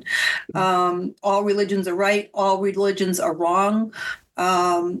only one. All religions are right. All religions are wrong.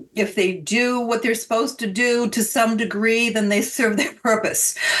 If they do what they're supposed to do to some degree, then they serve their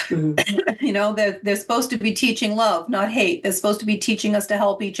purpose. They're supposed to be teaching love, not hate. They're supposed to be teaching us to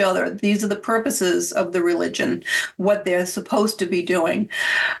help each other. These are the purposes of the religion, what they're supposed to be doing.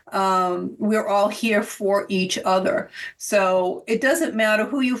 We're all here for each other. So it doesn't matter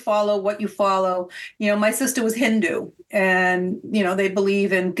who you follow, what you follow. My sister was Hindu, and, they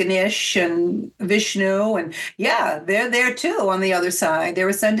believe in Ganesh and Vishnu, and they're there too on the other side. They're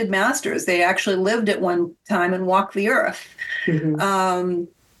ascended masters. They actually lived at one time and walked the earth.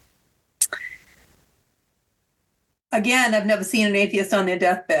 Again, I've never seen an atheist on their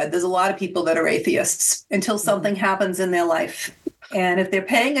deathbed. There's a lot of people that are atheists until something happens in their life. And if they're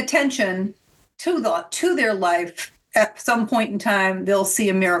paying attention to their life, at some point in time, they'll see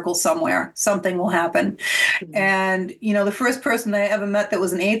a miracle somewhere. Something will happen. And, the first person I ever met that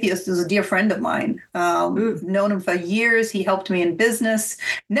was an atheist is a dear friend of mine. Known him for years. He helped me in business.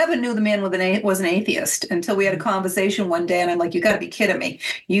 Never knew the man was an atheist until we had a conversation one day. And I'm like, you got to be kidding me.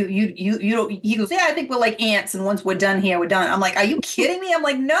 You don't. He goes, yeah, I think we're like ants. And once we're done here, we're done. I'm like, are you kidding me? I'm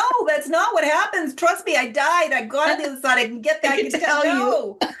like, no, that's not what happens. Trust me, I died. I got on the other side. I can get there. I can tell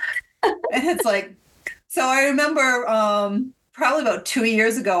you. And it's like, so I remember probably about 2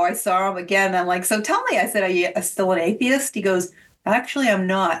 years ago, I saw him again. And I'm like, so tell me, I said, are you still an atheist? He goes, actually, I'm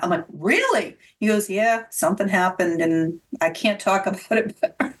not. I'm like, really? He goes, yeah, something happened and I can't talk about it,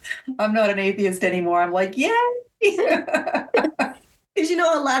 but I'm not an atheist anymore. I'm like, yay. Because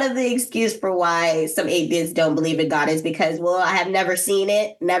a lot of the excuse for why some atheists don't believe in God is because, well, I have never seen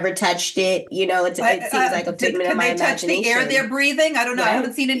it, never touched it. It seems like a figment of my imagination. Can they touch the air they're breathing? I don't know. Right? I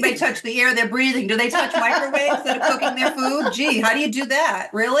haven't seen anybody touch the air they're breathing. Do they touch microwaves that are cooking their food? Gee, how do you do that?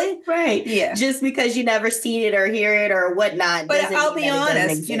 Really? Right. Yeah. Just because you never seen it or hear it or whatnot. But I'll be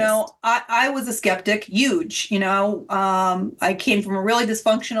honest, I was a skeptic, huge. I came from a really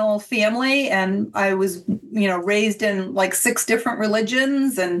dysfunctional family and I was, raised in like 6 different religions.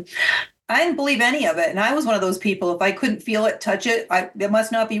 And I didn't believe any of it. And I was one of those people, if I couldn't feel it, touch it, it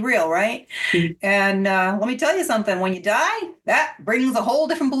must not be real, right? Mm-hmm. And let me tell you something, when you die, that brings a whole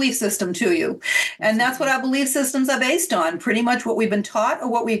different belief system to you. And that's what our belief systems are based on, pretty much what we've been taught or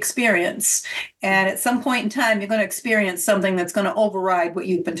what we experience. And at some point in time, you're going to experience something that's going to override what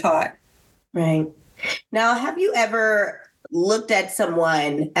you've been taught. Right. Now, have you ever looked at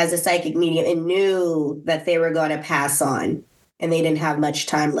someone as a psychic medium and knew that they were going to pass on? And they didn't have much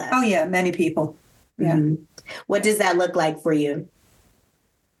time left. Oh, yeah. Many people. Yeah. Mm-hmm. What does that look like for you?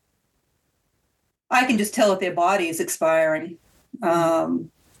 I can just tell if their body is expiring.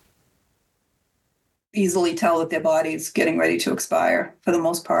 Easily tell that their body is getting ready to expire for the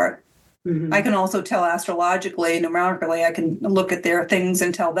most part. Mm-hmm. I can also tell astrologically, numerically, I can look at their things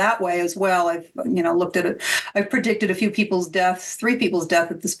and tell that way as well. I've, looked at it. I've predicted a few people's deaths, 3 people's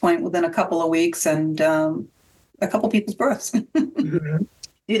death at this point within a couple of weeks. And, a couple people's births. Mm-hmm.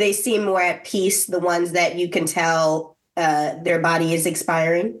 Do they seem more at peace, the ones that you can tell their body is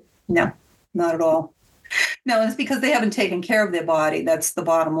expiring? No, not at all. No, it's because they haven't taken care of their body. That's the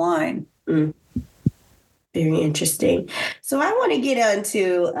bottom line. Mm. Very interesting. So I want to get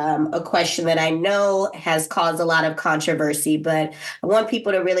into a question that I know has caused a lot of controversy, but I want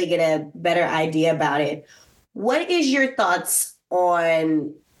people to really get a better idea about it. What is your thoughts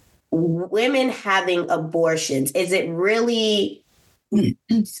on women having abortions? Is it really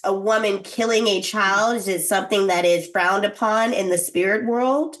a woman killing a child? Is it something that is frowned upon in the spirit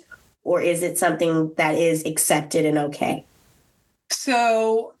world? Or is it something that is accepted and okay?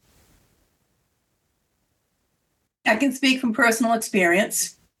 So I can speak from personal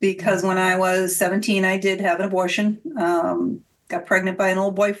experience because when I was 17, I did have an abortion. Got pregnant by an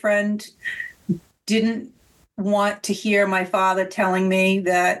old boyfriend. Didn't want to hear my father telling me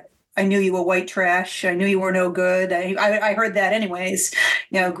that I knew you were white trash. I knew you were no good. I heard that anyways.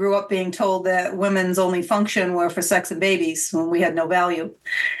 Grew up being told that women's only function were for sex and babies when we had no value.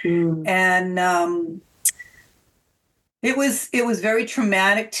 Mm. And it was very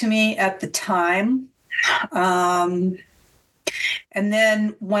traumatic to me at the time. And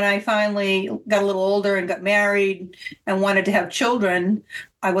then when I finally got a little older and got married and wanted to have children,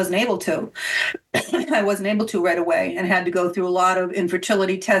 I wasn't able to. I wasn't able to right away and had to go through a lot of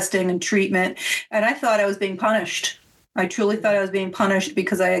infertility testing and treatment. And I thought I was being punished. I truly thought I was being punished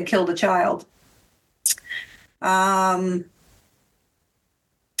because I had killed a child. I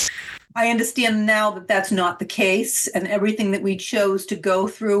understand now that that's not the case. And everything that we chose to go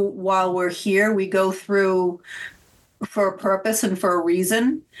through while we're here, we go through for a purpose and for a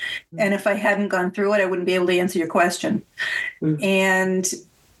reason. And if I hadn't gone through it, I wouldn't be able to answer your question. Mm. And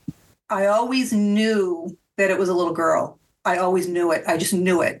I always knew that it was a little girl. I always knew it. I just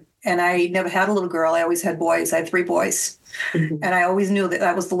knew it. And I never had a little girl. I always had boys. I had 3 boys. And I always knew that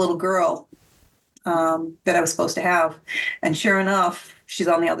I was the little girl that I was supposed to have. And sure enough, she's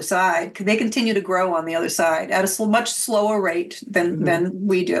on the other side. They continue to grow on the other side at a much slower rate than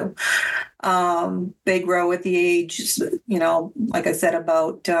we do. They grow at the age, like I said,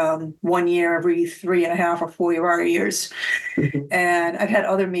 about 1 year every 3.5 or 4 years. And I've had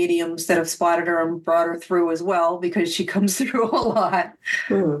other mediums that have spotted her and brought her through as well, because she comes through a lot.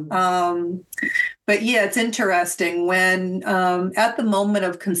 But yeah, it's interesting when at the moment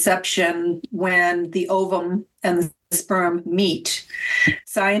of conception, when the ovum and the sperm meet,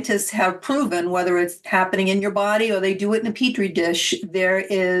 scientists have proven, whether it's happening in your body or they do it in a petri dish, there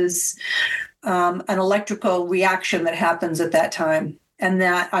is an electrical reaction that happens at that time. And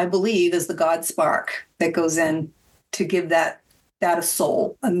that, I believe, is the God spark that goes in to give that a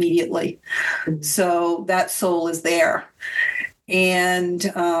soul immediately. So that soul is there. And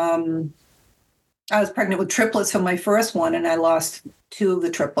I was pregnant with triplets for my first one, and I lost 2 of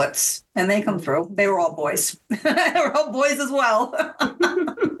the triplets, and they come through. They were all boys. They were all boys as well.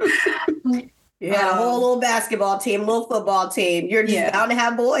 Yeah, a whole little basketball team, little football team. You're just bound to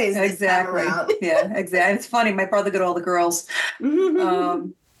have boys. Exactly. Yeah, exactly. It's funny. My brother got all the girls.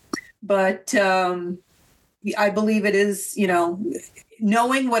 But I believe it is,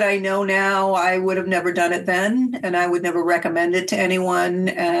 knowing what I know now, I would have never done it then, and I would never recommend it to anyone.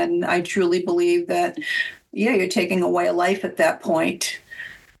 And I truly believe that, you're taking away a life at that point.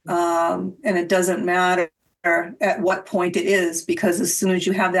 And it doesn't matter at what point it is, because as soon as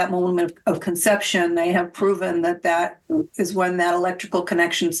you have that moment of conception, they have proven that is when that electrical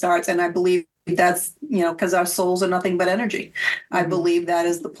connection starts. And I believe that's, because our souls are nothing but energy. I believe that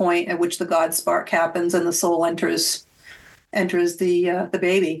is the point at which the God spark happens and the soul enters the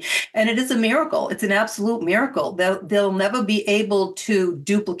baby. And it is a miracle. It's an absolute miracle. They'll never be able to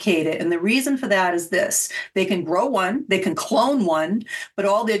duplicate it. And the reason for that is this: they can grow one, they can clone one, but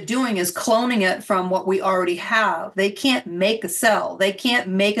all they're doing is cloning it from what we already have. They can't make a cell. They can't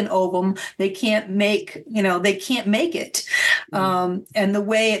make an ovum. They can't make, they can't make it. And the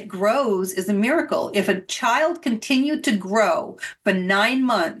way it grows is a miracle. If a child continued to grow for 9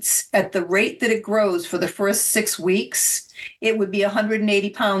 months at the rate that it grows for the first 6 weeks, it would be 180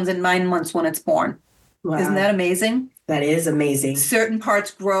 pounds in 9 months when it's born. Wow. Isn't that amazing? That is amazing. Certain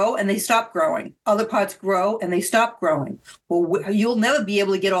parts grow and they stop growing. Other parts grow and they stop growing. Well, you'll never be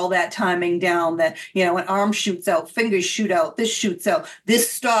able to get all that timing down that, an arm shoots out, fingers shoot out, this shoots out,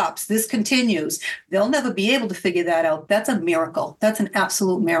 this stops, this continues. They'll never be able to figure that out. That's a miracle. That's an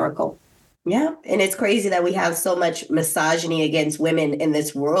absolute miracle. Yeah. And it's crazy that we have so much misogyny against women in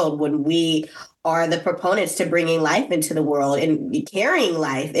this world when we are the proponents to bringing life into the world and carrying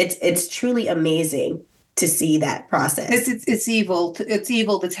life. It's truly amazing to see that process. It's evil. It's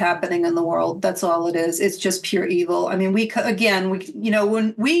evil that's happening in the world. That's all it is. It's just pure evil. I mean,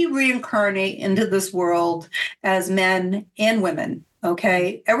 when we reincarnate into this world as men and women,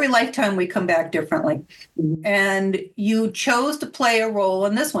 okay, every lifetime we come back differently. And you chose to play a role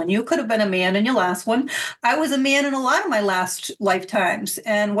in this one. You could have been a man in your last one. I was a man in a lot of my last lifetimes.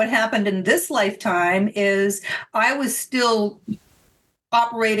 And what happened in this lifetime is I was still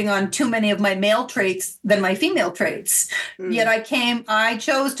operating on too many of my male traits than my female traits. Yet I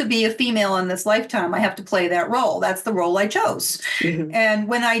chose to be a female in this lifetime. I have to play that role. That's the role I chose. And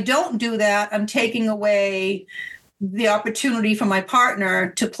when I don't do that, I'm taking away the opportunity for my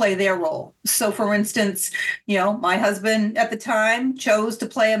partner to play their role. So for instance, my husband at the time chose to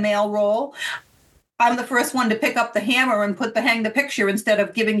play a male role. I'm the first one to pick up the hammer and hang the picture instead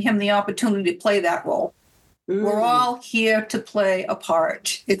of giving him the opportunity to play that role. We're all here to play a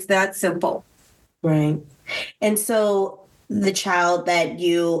part. It's that simple. Right. And so the child that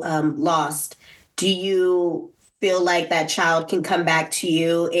you lost, do you feel like that child can come back to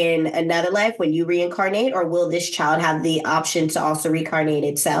you in another life when you reincarnate, or will this child have the option to also reincarnate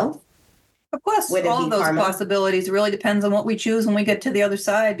itself? Of course, all of those possibilities. It really depends on what we choose when we get to the other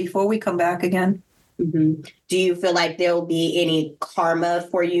side before we come back again. Do you feel like there will be any karma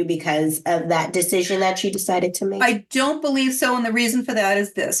for you because of that decision that you decided to make? I don't believe so. And the reason for that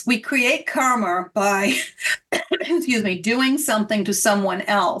is this. We create karma by, doing something to someone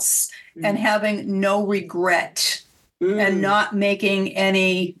else and having no regret and not making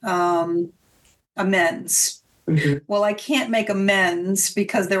any amends. Well, I can't make amends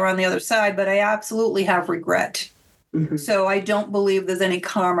because they're on the other side, but I absolutely have regret. So I don't believe there's any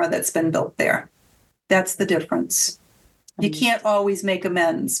karma that's been built there. That's the difference. You can't always make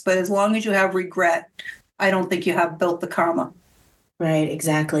amends, but as long as you have regret, I don't think you have built the karma. Right,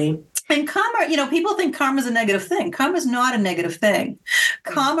 exactly. And karma, people think karma is a negative thing. Karma is not a negative thing.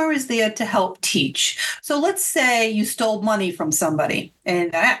 Karma is there to help teach. So let's say you stole money from somebody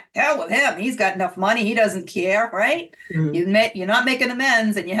and hell with him. He's got enough money. He doesn't care, right? Mm-hmm. You're not making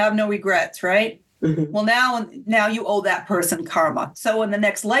amends and you have no regrets, right? Mm-hmm. Well, now you owe that person karma. So in the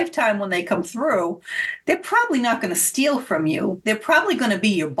next lifetime, when they come through, they're probably not going to steal from you. They're probably going to be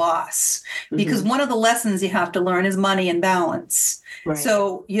your boss, because one of the lessons you have to learn is money and balance. Right.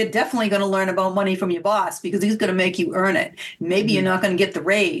 So you're definitely going to learn about money from your boss, because he's going to make you earn it. Maybe you're not going to get the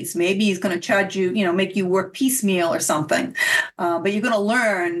raise. Maybe he's going to charge you, make you work piecemeal or something. But you're going to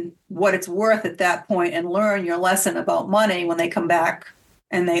learn what it's worth at that point and learn your lesson about money when they come back.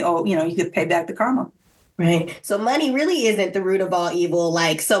 And they owe, you could pay back the karma. Right. So money really isn't the root of all evil,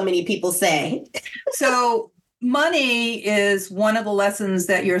 like so many people say. So money is one of the lessons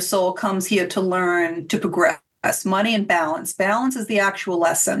that your soul comes here to learn, to progress. Money and balance. Balance is the actual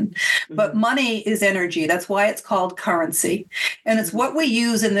lesson, but money is energy. That's why it's called currency. And it's what we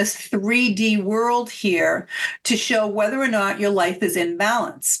use in this 3D world here to show whether or not your life is in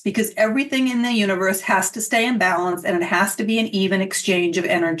balance, because everything in the universe has to stay in balance, and it has to be an even exchange of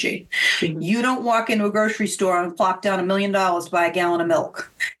energy. You don't walk into a grocery store and plop down $1 million to buy a gallon of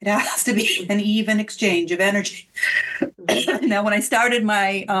milk. It has to be an even exchange of energy. Now, when I started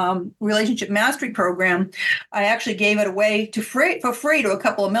my relationship mastery program, I actually gave it away for free to a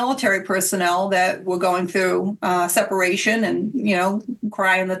couple of military personnel that were going through separation and,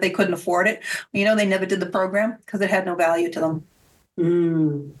 crying that they couldn't afford it. They never did the program because it had no value to them.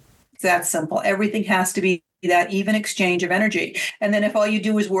 It's that simple. Everything has to be that even exchange of energy. And then if all you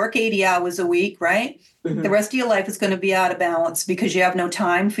do is work 80 hours a week, right? The rest of your life is going to be out of balance because you have no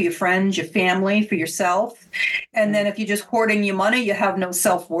time for your friends, your family, for yourself. And then if you're just hoarding your money, you have no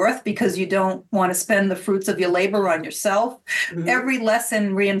self-worth because you don't want to spend the fruits of your labor on yourself. Every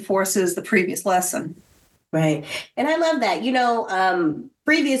lesson reinforces the previous lesson. Right. And I love that.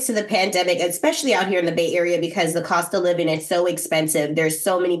 Previous to the pandemic, especially out here in the Bay Area, because the cost of living is so expensive, there's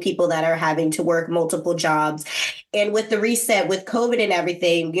so many people that are having to work multiple jobs. And with the reset, with COVID and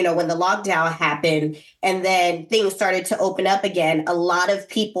everything, when the lockdown happened and then things started to open up again, a lot of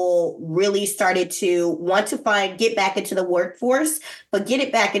people really started to want to get back into the workforce, but get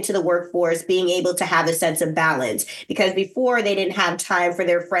it back into the workforce, being able to have a sense of balance. Because before they didn't have time for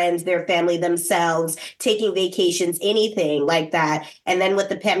their friends, their family, themselves, taking vacations, anything like that. And then with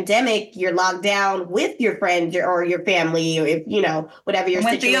the pandemic, you're locked down with your friends or your family, or if, whatever your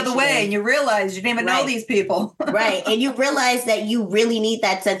situation went the other way, and you realize you didn't even know these people. Right. And you realize that you really need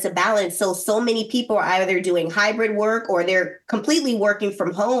that sense of balance. So many people are either doing hybrid work or they're completely working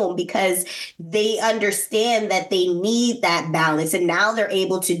from home because they understand that they need that balance. And now they're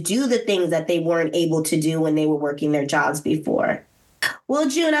able to do the things that they weren't able to do when they were working their jobs before. Well,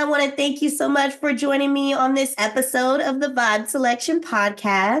 June, I want to thank you so much for joining me on this episode of the Vibe Selection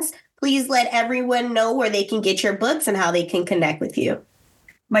Podcast. Please let everyone know where they can get your books and how they can connect with you.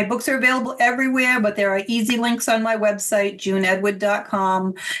 My books are available everywhere, but there are easy links on my website,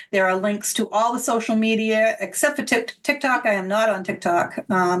 juneedwood.com. There are links to all the social media, except for TikTok. I am not on TikTok.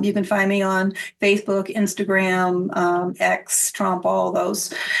 You can find me on Facebook, Instagram, X, Trump, all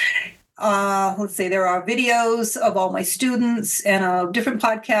those. Let's see, there are videos of all my students and different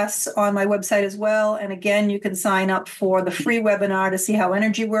podcasts on my website as well. And again, you can sign up for the free webinar to see how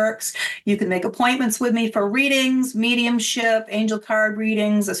energy works. You can make appointments with me for readings, mediumship, angel card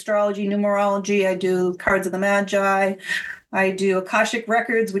readings, astrology, numerology. I do cards of the Magi. I do Akashic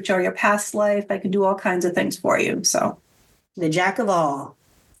records, which are your past life. I can do all kinds of things for you. So, the jack of all.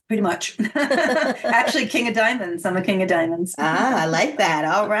 Pretty much. Actually, King of Diamonds. I'm a King of Diamonds. I like that.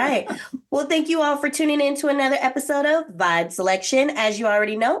 All right. Well, thank you all for tuning in to another episode of Vibe Selection. As you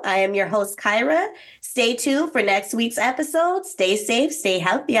already know, I am your host, Kyra. Stay tuned for next week's episode. Stay safe, stay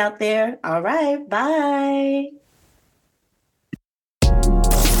healthy out there. All right. Bye.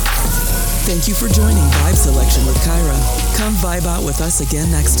 Thank you for joining Vibe Selection with Kyra. Come vibe out with us again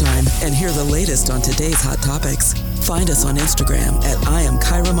next time and hear the latest on today's hot topics. Find us on Instagram at I am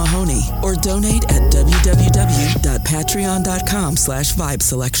Kyra Mahoney or donate at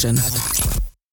www.patreon.com/vibeselection.